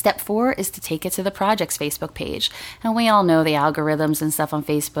 Step 4 is to take it to the project's Facebook page. And we all know the algorithms and stuff on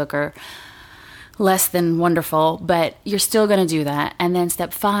Facebook are less than wonderful, but you're still going to do that. And then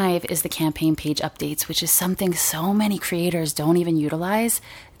step 5 is the campaign page updates, which is something so many creators don't even utilize.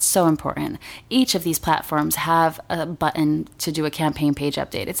 It's so important. Each of these platforms have a button to do a campaign page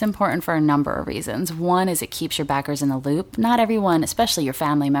update. It's important for a number of reasons. One is it keeps your backers in the loop. Not everyone, especially your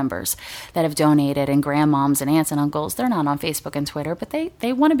family members that have donated and grandmoms and aunts and uncles, they're not on Facebook and Twitter, but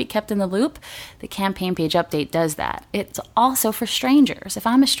they want to be kept in the loop. The campaign page update does that. It's also for strangers. If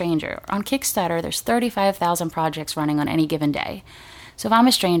I'm a stranger, on Kickstarter, there's 35,000 projects running on any given day. So if I'm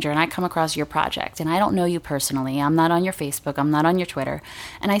a stranger and I come across your project and I don't know you personally, I'm not on your Facebook, I'm not on your Twitter,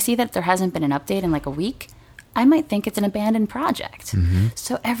 and I see that there hasn't been an update in like a week, I might think it's an abandoned project.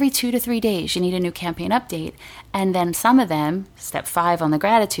 So every 2 to 3 days, you need a new campaign update. And then some of them, step 5 on the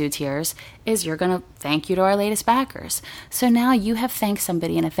gratitude tiers, is you're going to thank you to our latest backers. So now you have thanked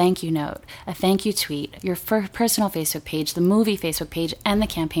somebody in a thank you note, a thank you tweet, your personal Facebook page, the movie Facebook page, and the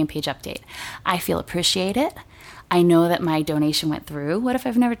campaign page update. I feel appreciated. I know that my donation went through. What if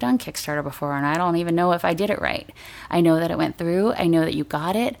I've never done Kickstarter before and I don't even know if I did it right? I know that it went through. I know that you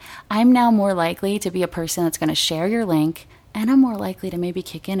got it. I'm now more likely to be a person that's going to share your link, and I'm more likely to maybe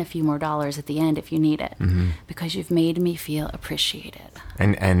kick in a few more dollars at the end if you need it, because you've made me feel appreciated.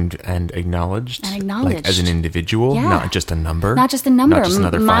 And acknowledged? And acknowledged. Like as an individual, not just a number? Not just a number. Not just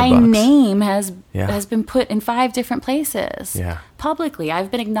another $5. My name has been put in 5 different places. Yeah. Publicly. I've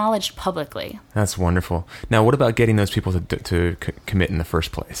been acknowledged publicly. That's wonderful. Now, what about getting those people to commit in the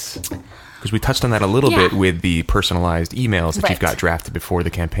first place? Because we touched on that a little bit with the personalized emails that you've got drafted before the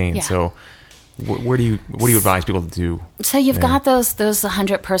campaign. Yeah. So what do you advise people to do? So you've got those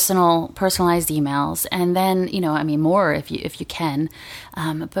 100 personalized emails, and then more if you can.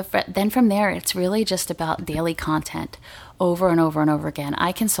 But then from there, it's really just about daily content over and over and over again.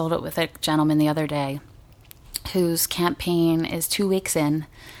 I consulted with a gentleman the other day whose campaign is 2 weeks in.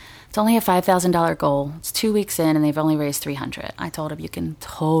 It's only a $5,000 goal. It's 2 weeks in, and they've only raised $300. I told him, you can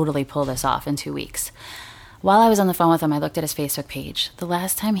totally pull this off in 2 weeks. While I was on the phone with him, I looked at his Facebook page. The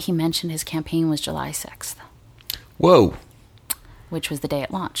last time he mentioned his campaign was July 6th. Whoa. Which was the day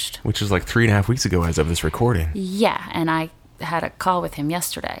it launched. Which was like 3.5 weeks ago as of this recording. Yeah, and I had a call with him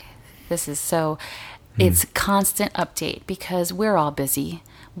yesterday. It's constant update because we're all busy.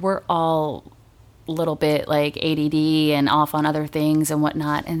 We're all a little bit like ADD and off on other things and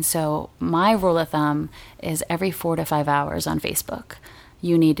whatnot. And so my rule of thumb is every 4 to 5 hours on Facebook,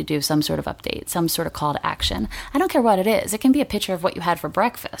 you need to do some sort of update, some sort of call to action. I don't care what it is. It can be a picture of what you had for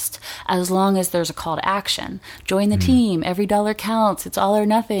breakfast, as long as there's a call to action. Join the team. Every dollar counts. It's all or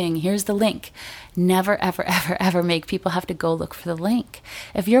nothing. Here's the link. Never, ever, ever, ever make people have to go look for the link.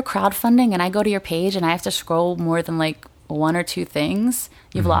 If you're crowdfunding and I go to your page and I have to scroll more than like 1 or 2 things,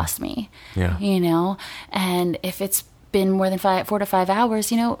 you've lost me. Yeah. And if it's been more than 4 to 5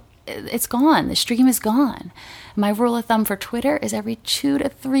 hours, it's gone. The stream is gone. My rule of thumb for Twitter is every 2 to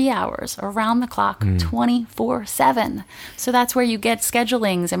 3 hours, around the clock, 24/7. So that's where you get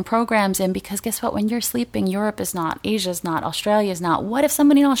schedulings and programs in, because guess what? When you're sleeping, Europe is not, Asia's not, Australia's not. What if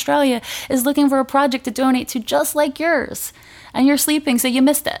somebody in Australia is looking for a project to donate to just like yours, and you're sleeping, so you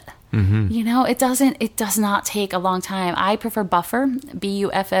missed it? You know, it does not take a long time. I prefer Buffer,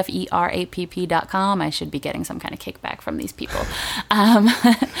 BUFFERAPP.com. I should be getting some kind of kickback from these people.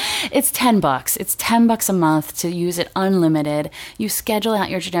 It's $10. It's $10 a month to use it unlimited. You schedule out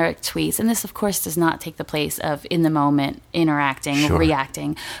your generic tweets. And this, of course, does not take the place of in the moment interacting,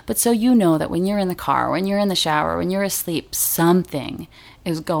 reacting. But so you know that when you're in the car, when you're in the shower, when you're asleep, something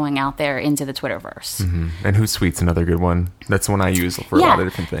is going out there into the Twitterverse. And Hootsuite's another good one. That's one I use for a lot of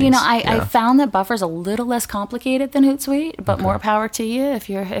different things. You know, I found that Buffer's a little less complicated than Hootsuite, but more power to you if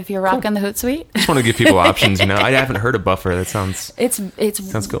you're rocking the Hootsuite. Just want to give people options. You know, I haven't heard of Buffer. That sounds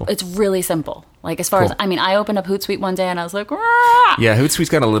sounds cool. It's really simple. Like as far as I opened up Hootsuite one day and I was like, Rah! Yeah, Hootsuite's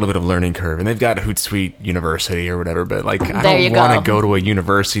got a little bit of learning curve, and they've got Hootsuite University or whatever. But like, I don't want to go to a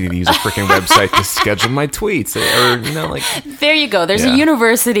university to use a freaking website to schedule my tweets, or you know, like. There you go. There's a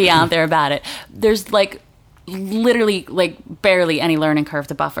university out there about it. There's like literally like barely any learning curve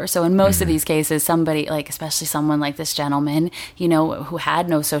to Buffer. So in most of these cases, somebody like, especially someone like this gentleman, you know, who had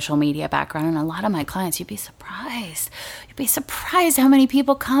no social media background, and a lot of my clients, you'd be surprised how many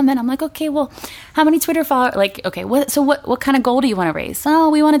people comment. I'm like, okay, well, how many Twitter followers? Like, okay, what kind of goal do you want to raise? Oh,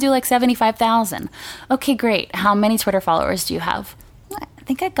 we want to do like 75,000. Okay, great. How many Twitter followers do you have? I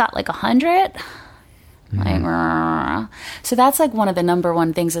think I got like 100. So that's like one of the number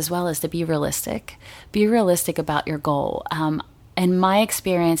one things as well, is to be realistic. Be realistic about your goal. In my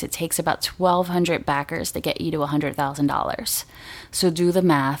experience, it takes about 1,200 backers to get you to $100,000. So do the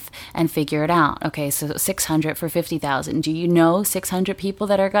math and figure it out. Okay, so 600 for 50,000. Do you know 600 people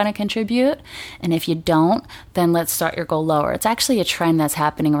that are going to contribute? And if you don't, then let's start your goal lower. It's actually a trend that's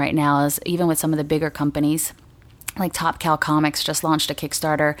happening right now, is even with some of the bigger companies. Like Top Cow Comics just launched a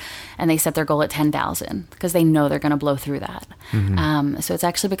Kickstarter, and they set their goal at 10,000 because they know they're going to blow through that. So it's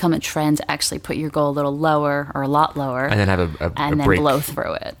actually become a trend to actually put your goal a little lower or a lot lower, and then have a break. Blow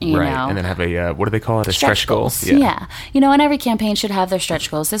through it. You know? And then have a what do they call it? A stretch goal. Yeah. You know, and every campaign should have their stretch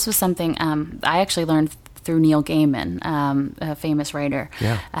goals. This was something I actually learned through Neil Gaiman, a famous writer.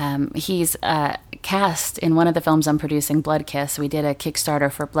 He's cast in one of the films I'm producing, Blood Kiss. We did a Kickstarter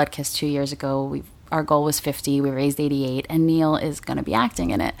for Blood Kiss 2 years ago. Our goal was 50. We raised 88, and Neil is going to be acting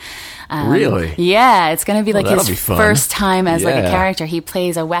in it. Really? Yeah, it's going to be like his first time as like a character. He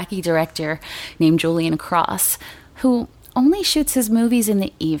plays a wacky director named Julian Cross, who only shoots his movies in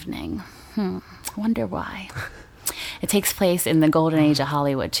the evening. I wonder why. It takes place in the golden age of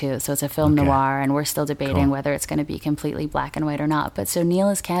Hollywood, too. So it's a film noir, and we're still debating whether it's going to be completely black and white or not. But so Neil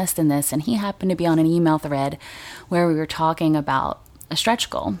is cast in this, and he happened to be on an email thread where we were talking about a stretch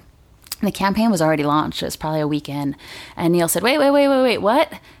goal. The campaign was already launched. It was probably a weekend. And Neil said, wait,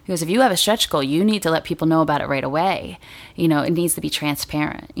 what? He goes, if you have a stretch goal, you need to let people know about it right away. You know, it needs to be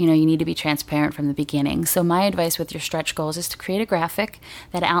transparent. You know, you need to be transparent from the beginning. So my advice with your stretch goals is to create a graphic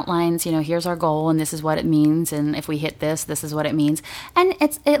that outlines, you know, here's our goal and this is what it means. And if we hit this, this is what it means. And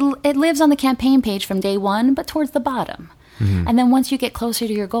it lives on the campaign page from day one, but towards the bottom. And then once you get closer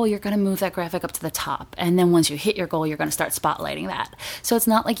to your goal, you're going to move that graphic up to the top. And then once you hit your goal, you're going to start spotlighting that. So it's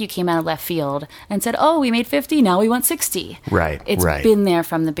not like you came out of left field and said, oh, we made 50, now we want 60. Right. It's been there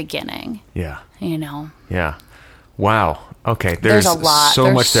from the beginning. Yeah. You know? Yeah. Wow. Okay. There's a lot.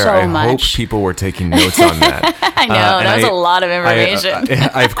 So much there. I hope people were taking notes on that. I know. That was a lot of information.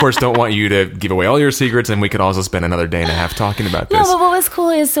 I, of course, don't want you to give away all your secrets, and we could also spend another day and a half talking about this. No, but what was cool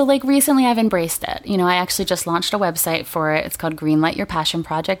is, so like recently I've embraced it. You know, I actually just launched a website for it. It's called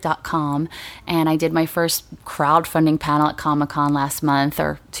greenlightyourpassionproject.com. And I did my first crowdfunding panel at Comic-Con last month,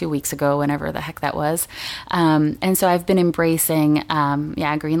 or 2 weeks ago, whenever the heck that was. And so I've been embracing,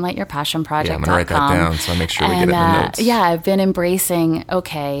 greenlightyourpassionproject.com. Yeah, I'm going to write that down so I make sure we get it in the notes. Yeah, I've been embracing,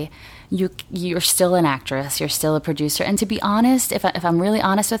 okay, you're still an actress, you're still a producer. And to be honest, if I'm really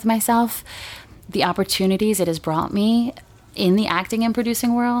honest with myself, the opportunities it has brought me in the acting and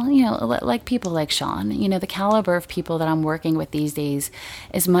producing world, you know, like people like Sean, you know, the caliber of people that I'm working with these days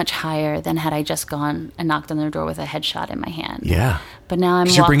is much higher than had I just gone and knocked on their door with a headshot in my hand. Yeah. But now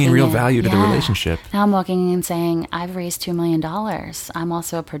you're bringing real value to the relationship. Now I'm walking in and saying, I've raised $2 million. I'm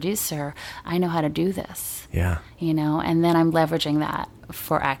also a producer. I know how to do this. Yeah. You know, and then I'm leveraging that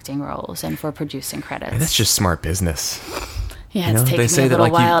for acting roles and for producing credits. And that's just smart business. Yeah, it's taken me a little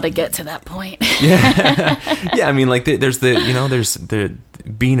while to get to that point. Yeah, yeah. I mean, like, there's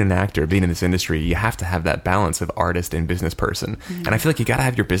being an actor, being in this industry, you have to have that balance of artist and business person. Mm-hmm. And I feel like you got to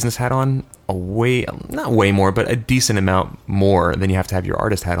have your business hat on not way more, but a decent amount more than you have to have your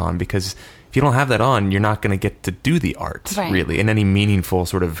artist hat on, because if you don't have that on, you're not going to get to do the art, really, in any meaningful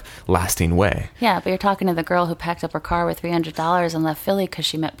sort of lasting way. Yeah, but you're talking to the girl who packed up her car with $300 and left Philly because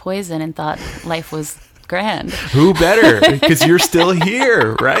she met Poison and thought life was grand. Who better? Because you're still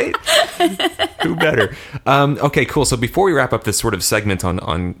here, right? Who better? Okay, cool. So before we wrap up this sort of segment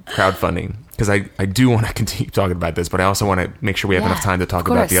on crowdfunding, because I do want to continue talking about this, but I also want to make sure we have enough time to talk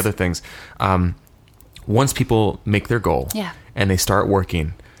about the other things. Once people make their goal and they start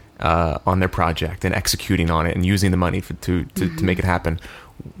working on their project and executing on it and using the money to make it happen,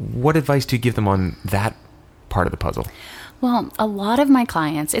 what advice do you give them on that part of the puzzle? Well, a lot of my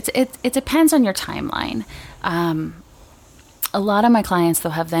clients, it depends on your timeline. A lot of my clients,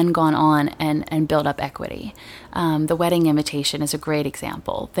 though, have then gone on and built up equity. The Wedding Invitation is a great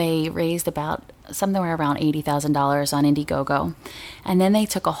example. They raised about somewhere around $80,000 on Indiegogo, and then they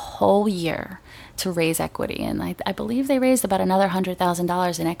took a whole year to raise equity. And I believe they raised about another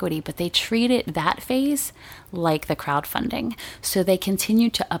 $100,000 in equity, but they treated that phase like the crowdfunding. So they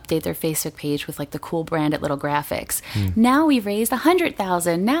continued to update their Facebook page with like the cool branded little graphics. Now we've raised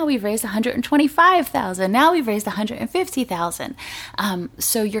 $100,000. Now we've raised $125,000. Now we've raised $150,000.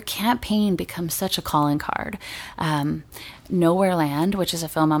 So your campaign becomes such a calling card. Nowhere Land, which is a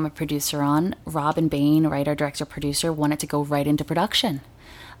film I'm a producer on, Robin Bain, writer, director, producer, wanted to go right into production.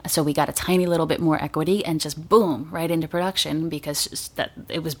 So we got a tiny little bit more equity and just boom, right into production because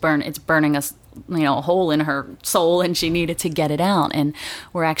it's burning a hole in her soul and she needed to get it out. And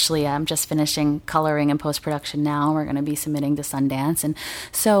we're actually just finishing coloring and post-production now. We're going to be submitting to Sundance. And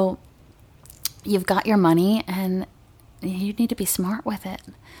so you've got your money and you need to be smart with it.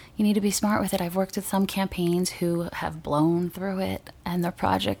 You need to be smart with it. I've worked with some campaigns who have blown through it and their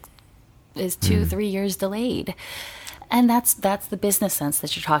project is 2-3 years delayed. And that's the business sense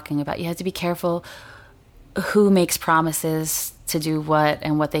that you're talking about. You have to be careful who makes promises to do what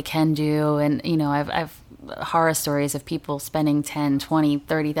and what they can do. And, I've horror stories of people spending $10,000,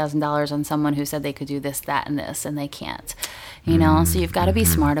 $20,000, $30,000 on someone who said they could do this, that, and this, and they can't. So you've got to be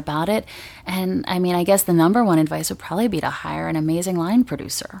smart about it. And I mean, I guess the number one advice would probably be to hire an amazing line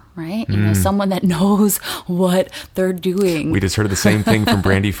producer, right? Someone that knows what they're doing. We just heard the same thing from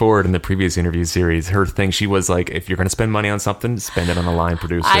Brandy Ford in the previous interview series. Her thing, she was like, if you're going to spend money on something, spend it on a line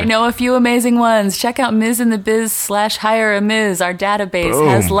producer. I know a few amazing ones. Check out Ms. in the Biz /hire a Ms. Our database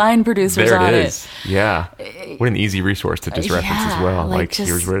has line producers on it. There it is. Yeah. What an easy resource to just reference as well. Like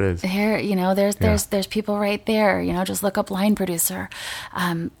here's what it is. Here, there's people right there. Just look up line producer.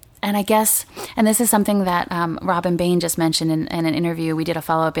 And I guess, and this is something that Robin Bain just mentioned in an interview. We did a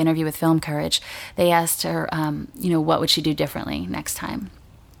follow-up interview with Film Courage. They asked her, what would she do differently next time?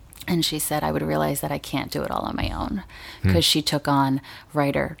 And she said, I would realize that I can't do it all on my own, because she took on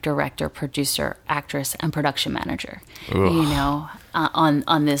writer, director, producer, actress, and production manager,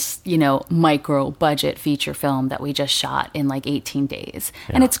 on this, micro budget feature film that we just shot in like 18 days.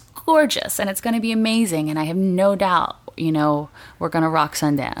 Yeah. And it's gorgeous and it's going to be amazing. And I have no doubt, we're going to rock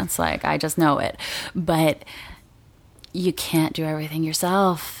Sundance. Like, I just know it. But you can't do everything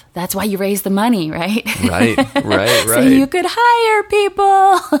yourself. That's why you raise the money, right? Right. So you could hire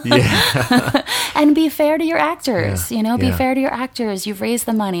people. Yeah. And be fair to your actors. Be fair to your actors. You've raised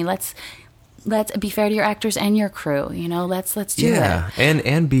the money. Let's be fair to your actors and your crew. Let's do it.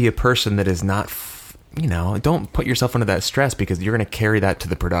 And be a person that is not, don't put yourself under that stress, because you're going to carry that to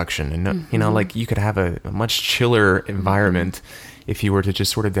the production. And, like, you could have a much chiller environment if you were to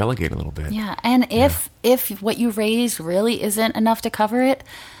just sort of delegate a little bit. Yeah. And if what you raise really isn't enough to cover it,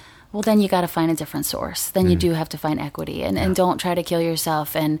 well, then you got to find a different source. Then you do have to find equity, and don't try to kill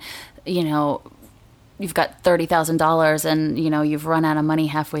yourself. And, you've got $30,000 and, you've run out of money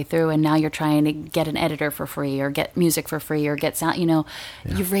halfway through, and now you're trying to get an editor for free or get music for free or get sound,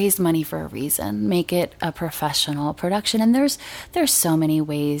 you've raised money for a reason. Make it a professional production. And there's so many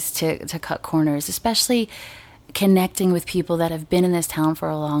ways to cut corners, especially connecting with people that have been in this town for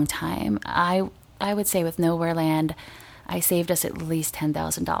a long time. I would say with Nowhere Land, I saved us at least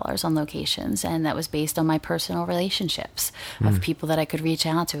 $10,000 on locations, and that was based on my personal relationships of people that I could reach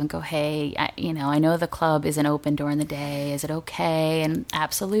out to and go, hey, I know the club isn't open during the day. Is it okay? And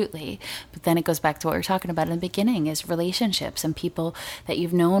absolutely. But then it goes back to what we were talking about in the beginning, is relationships and people that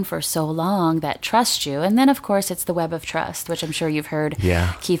you've known for so long that trust you. And then, of course, it's the web of trust, which I'm sure you've heard.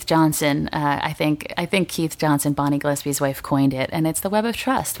 Yeah. Keith Johnson, I think Keith Johnson, Bonnie Gillespie's wife, coined it. And it's the web of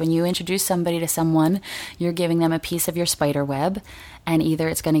trust. When you introduce somebody to someone, you're giving them a piece of your spider web, and either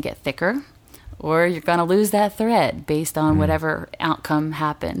it's going to get thicker or you're going to lose that thread based on whatever outcome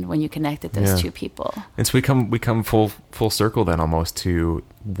happened when you connected those two people. And so we come full circle then almost to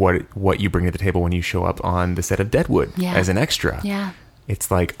what you bring to the table when you show up on the set of Deadwood as an extra. Yeah. It's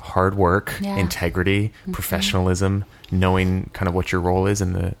like hard work, integrity, professionalism, knowing kind of what your role is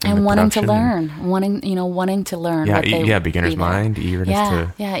in the and wanting to production. learn, wanting to learn. Yeah, beginner's mind, eagerness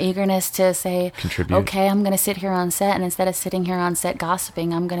to eagerness to say, contribute. Okay, I'm going to sit here on set, and instead of sitting here on set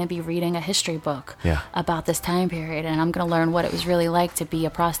gossiping, I'm going to be reading a history book about this time period, and I'm going to learn what it was really like to be a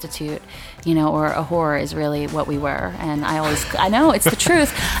prostitute, or a whore is really what we were. And I know it's the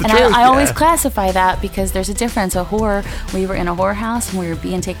truth, and I always classify that because there's a difference. A whore, we were in a whorehouse and we were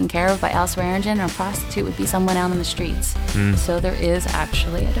being taken care of by Al Swearingen, and a prostitute would be someone out on the streets. So there is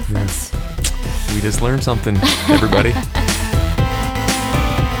actually a difference. We just learned something, everybody.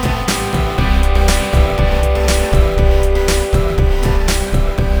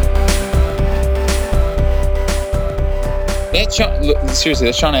 Seriously,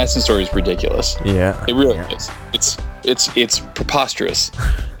 that Sean Astin story is ridiculous. Yeah, it really is. It's preposterous.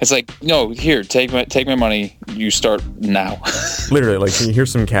 It's like, no, here, take my money. You start now. Literally, like,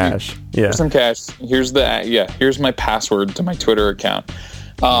 here's some cash. Yeah, here's some cash. Here's my password to my Twitter account.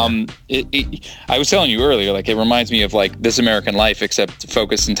 I was telling you earlier, like, it reminds me of like This American Life, except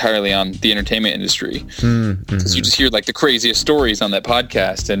focused entirely on the entertainment industry. Because you just hear like the craziest stories on that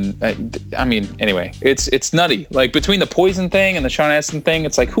podcast, and I mean, anyway, it's nutty. Like, between the Poison thing and the Sean Astin thing,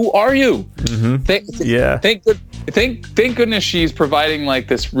 it's like, who are you? Thank goodness she's providing like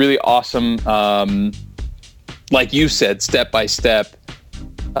this really awesome, like you said, step by step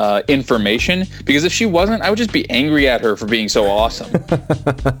information, because if she wasn't, I would just be angry at her for being so awesome.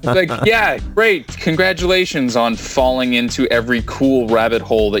 Like, yeah, great, congratulations on falling into every cool rabbit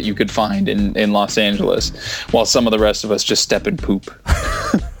hole that you could find in Los Angeles, while some of the rest of us just step and poop.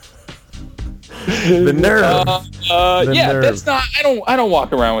 The nerve. Nerve. That's not. I don't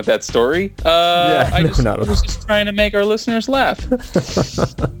walk around with that story. I was just trying to make our listeners laugh.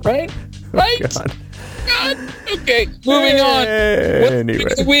 Right. God. Okay, moving on. What's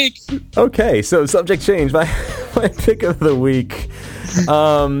pick of the week? Okay, so subject change. My pick of the week.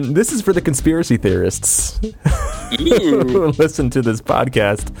 This is for the conspiracy theorists who listen to this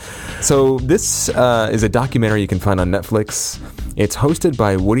podcast. So this is a documentary you can find on Netflix. It's hosted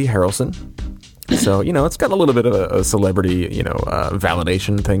by Woody Harrelson. So, it's got a little bit of a celebrity,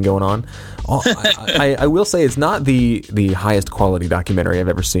 validation thing going on. I will say it's not the highest quality documentary I've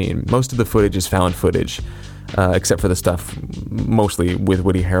ever seen. Most of the footage is found footage, except for the stuff mostly with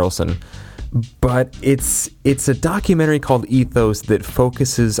Woody Harrelson. But it's a documentary called Ethos that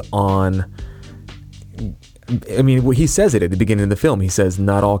focuses on... I mean, he says it at the beginning of the film. He says,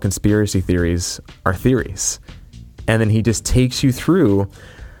 not all conspiracy theories are theories. And then he just takes you through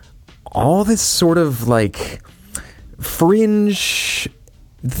all this sort of like fringe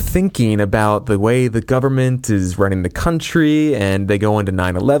thinking about the way the government is running the country, and they go into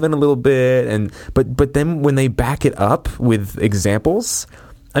 9/11 a little bit, but then when they back it up with examples,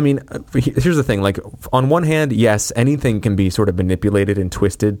 I mean, here's the thing, like, on one hand, yes, anything can be sort of manipulated and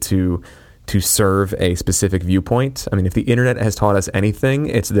twisted to serve a specific viewpoint. I mean, if the internet has taught us anything,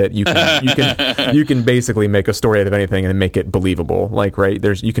 it's that you can basically make a story out of anything and make it believable. Like, right,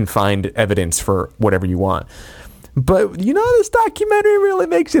 you can find evidence for whatever you want. But this documentary really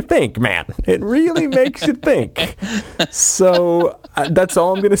makes you think, man. It really makes you think. So that's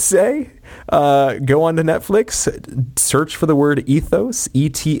all I'm going to say. Go on to Netflix, search for the word ethos,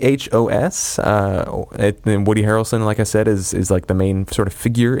 ETHOS. And Woody Harrelson, like I said, is like the main sort of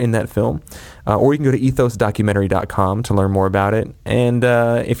figure in that film. Or you can go to ethosdocumentary.com to learn more about it. And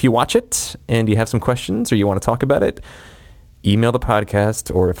if you watch it and you have some questions or you want to talk about it, email the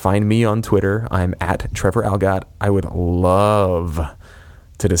podcast or find me on Twitter. I'm at Trevor Algatt. I would love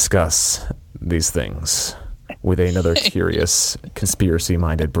to discuss these things with another curious,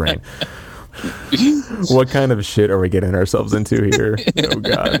 conspiracy-minded brain. What kind of shit are we getting ourselves into here? Oh,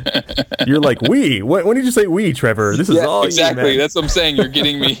 God. You're like, we? When did you say we, Trevor? This is all exactly. You, man. That's what I'm saying. You're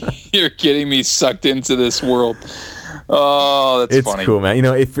getting me sucked into this world. Oh, that's funny. It's cool, man.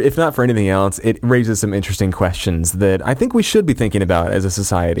 If not for anything else, it raises some interesting questions that I think we should be thinking about as a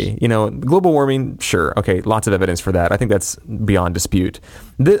society. Global warming, sure. Okay, lots of evidence for that. I think that's beyond dispute.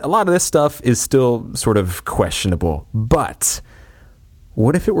 A lot of this stuff is still sort of questionable. But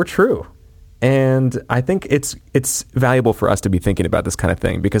what if it were true? And I think it's valuable for us to be thinking about this kind of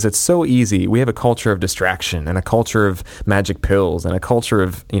thing because it's so easy. We have a culture of distraction and a culture of magic pills and a culture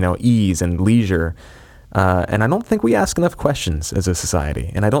of, ease and leisure. And I don't think we ask enough questions as a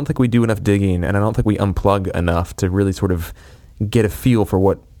society, and I don't think we do enough digging, and I don't think we unplug enough to really sort of get a feel for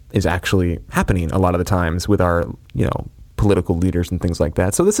what is actually happening a lot of the times with our, political leaders and things like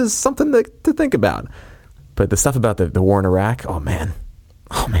that. So this is something to think about. But the stuff about the war in Iraq, oh man.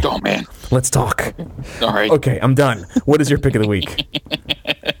 Let's talk. All right. Okay, I'm done. What is your pick of the week?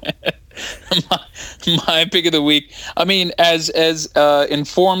 my pick of the week. I mean, as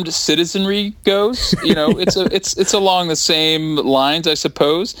informed citizenry goes, it's along the same lines, I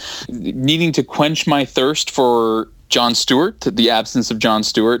suppose. Needing to quench my thirst for Jon Stewart, the absence of Jon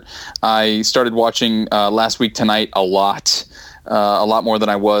Stewart. I started watching Last Week Tonight a lot more than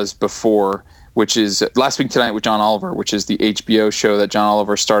I was before, which is Last Week Tonight with John Oliver, which is the HBO show that John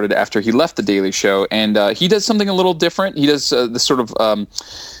Oliver started after he left The Daily Show. And he does something a little different. He does this sort of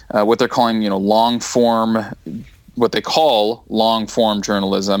what they're calling, what they call long form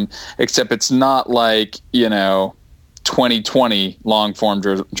journalism, except it's not like, 2020 long form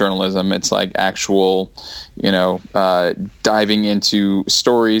journalism. It's like actual, diving into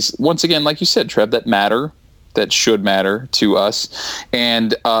stories, once again, like you said, Trev, that should matter to us.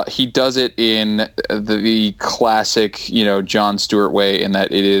 And he does it in the classic, Jon Stewart way, in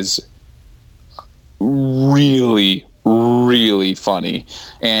that it is really, really funny.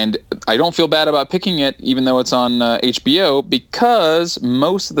 And I don't feel bad about picking it, even though it's on HBO, because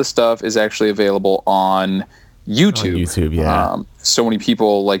most of the stuff is actually available on YouTube. YouTube, yeah. So many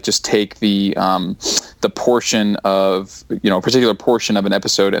people just take the portion of a particular portion of an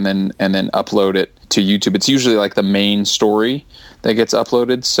episode and then upload it to YouTube. It's usually like the main story that gets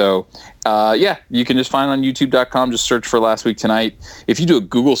uploaded. So you can just find it on YouTube.com. Just search for Last Week Tonight. If you do a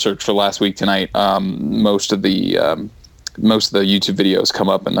Google search for Last Week Tonight, most of the YouTube videos come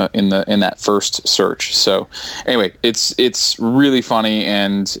up in that first search. So anyway, it's really funny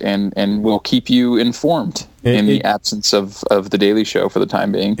and will keep you informed in the absence of The Daily Show for the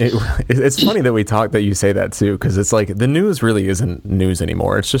time being. It's funny that you say that too, because it's like the news really isn't news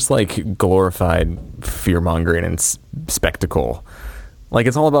anymore. It's just like glorified fear-mongering and spectacle. Like,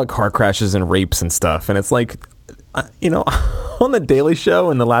 it's all about car crashes and rapes and stuff. And it's like, on The Daily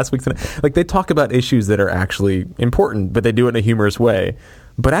Show and the Last Week Tonight, like, they talk about issues that are actually important, but they do it in a humorous way.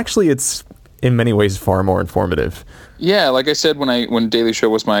 But actually, it's in many ways far more informative. Yeah, like I said, when Daily Show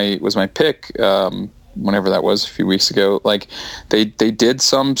was my pick, whenever that was, a few weeks ago, like they did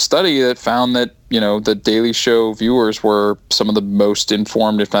some study that found that the Daily Show viewers were some of the most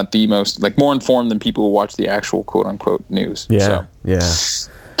informed, if not the most, like more informed than people who watch the actual quote unquote news. Yeah.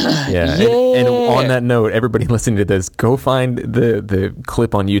 And on that note, everybody listening to this, go find the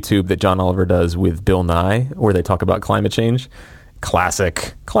clip on YouTube that John Oliver does with Bill Nye, where they talk about climate change.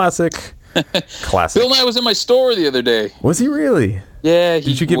 Classic. Bill Nye was in my store the other day. Was he really? Yeah.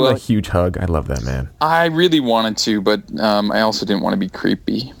 Did you give him a huge hug? I love that man. I really wanted to, but I also didn't want to be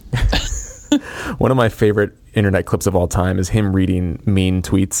creepy. One of my favorite internet clips of all time is him reading mean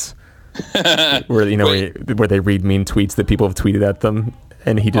tweets, where they read mean tweets that people have tweeted at them,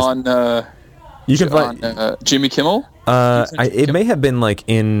 and he just you can find Jimmy Kimmel. It may have been like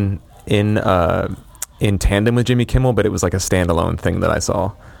in tandem with Jimmy Kimmel, but it was like a standalone thing that I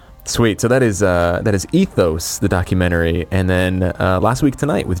saw. Sweet. So that is Ethos, the documentary, and then Last Week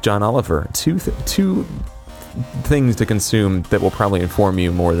Tonight with John Oliver. Two things to consume that will probably inform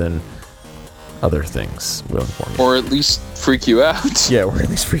you more than other things will inform you. Or at least freak you out. Yeah, or at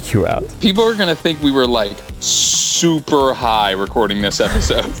least freak you out. People are going to think we were like super high recording this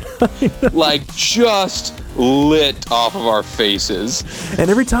episode. Like just lit off of our faces.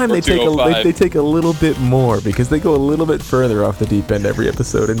 And every time they take a little bit more, because they go a little bit further off the deep end every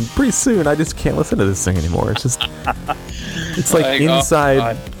episode, and pretty soon I just can't listen to this thing anymore. It's just it's like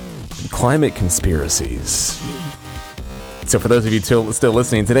inside climate conspiracies. So for those of you still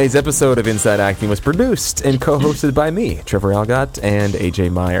listening, today's episode of Inside Acting was produced and co-hosted by me, Trevor Algatt, and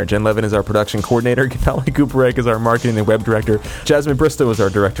AJ Meyer. Jen Levin is our production coordinator. Gavali Guparek is our marketing and web director. Jasmine Bristow is our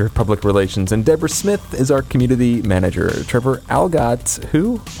director of public relations. And Deborah Smith is our community manager. Trevor Algatt,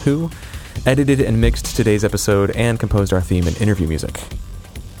 who edited and mixed today's episode and composed our theme and interview music.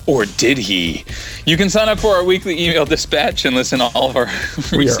 Or did he? You can sign up for our weekly email dispatch and listen to all of our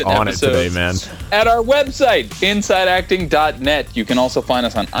recent on episodes it today, man. At our website, insideacting.net. You can also find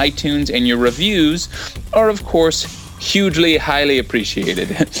us on iTunes, and your reviews are, of course, hugely, highly appreciated.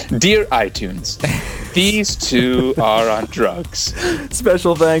 Dear iTunes, these two are on drugs.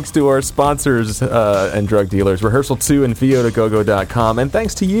 Special thanks to our sponsors and drug dealers, Rehearsal 2 and VioToGoGo.com. And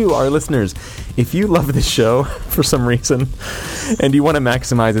thanks to you, our listeners. If you love this show for some reason and you want to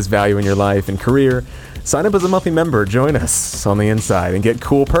maximize its value in your life and career, sign up as a monthly member, join us on the inside, and get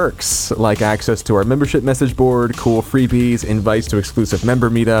cool perks like access to our membership message board, cool freebies, invites to exclusive member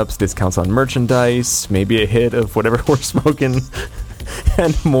meetups, discounts on merchandise, maybe a hit of whatever we're smoking,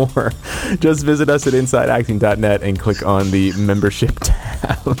 and more. Just visit us at InsideActing.net and click on the membership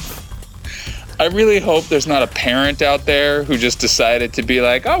tab. I really hope there's not a parent out there who just decided to be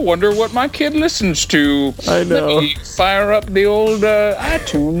like, I wonder what my kid listens to. I know. Let me fire up the old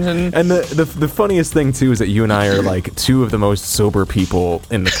iTunes. And the funniest thing, too, is that you and I are like two of the most sober people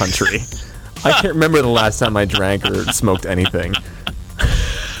in the country. I can't remember the last time I drank or smoked anything.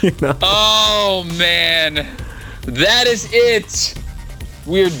 You know? Oh, man. That is it.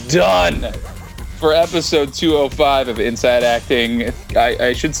 We're done for episode 205 of Inside Acting.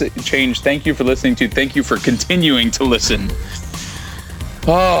 I should say, change thank you for listening to thank you for continuing to listen.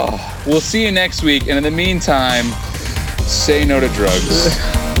 Oh, we'll see you next week. And in the meantime, say no to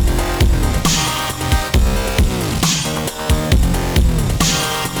drugs.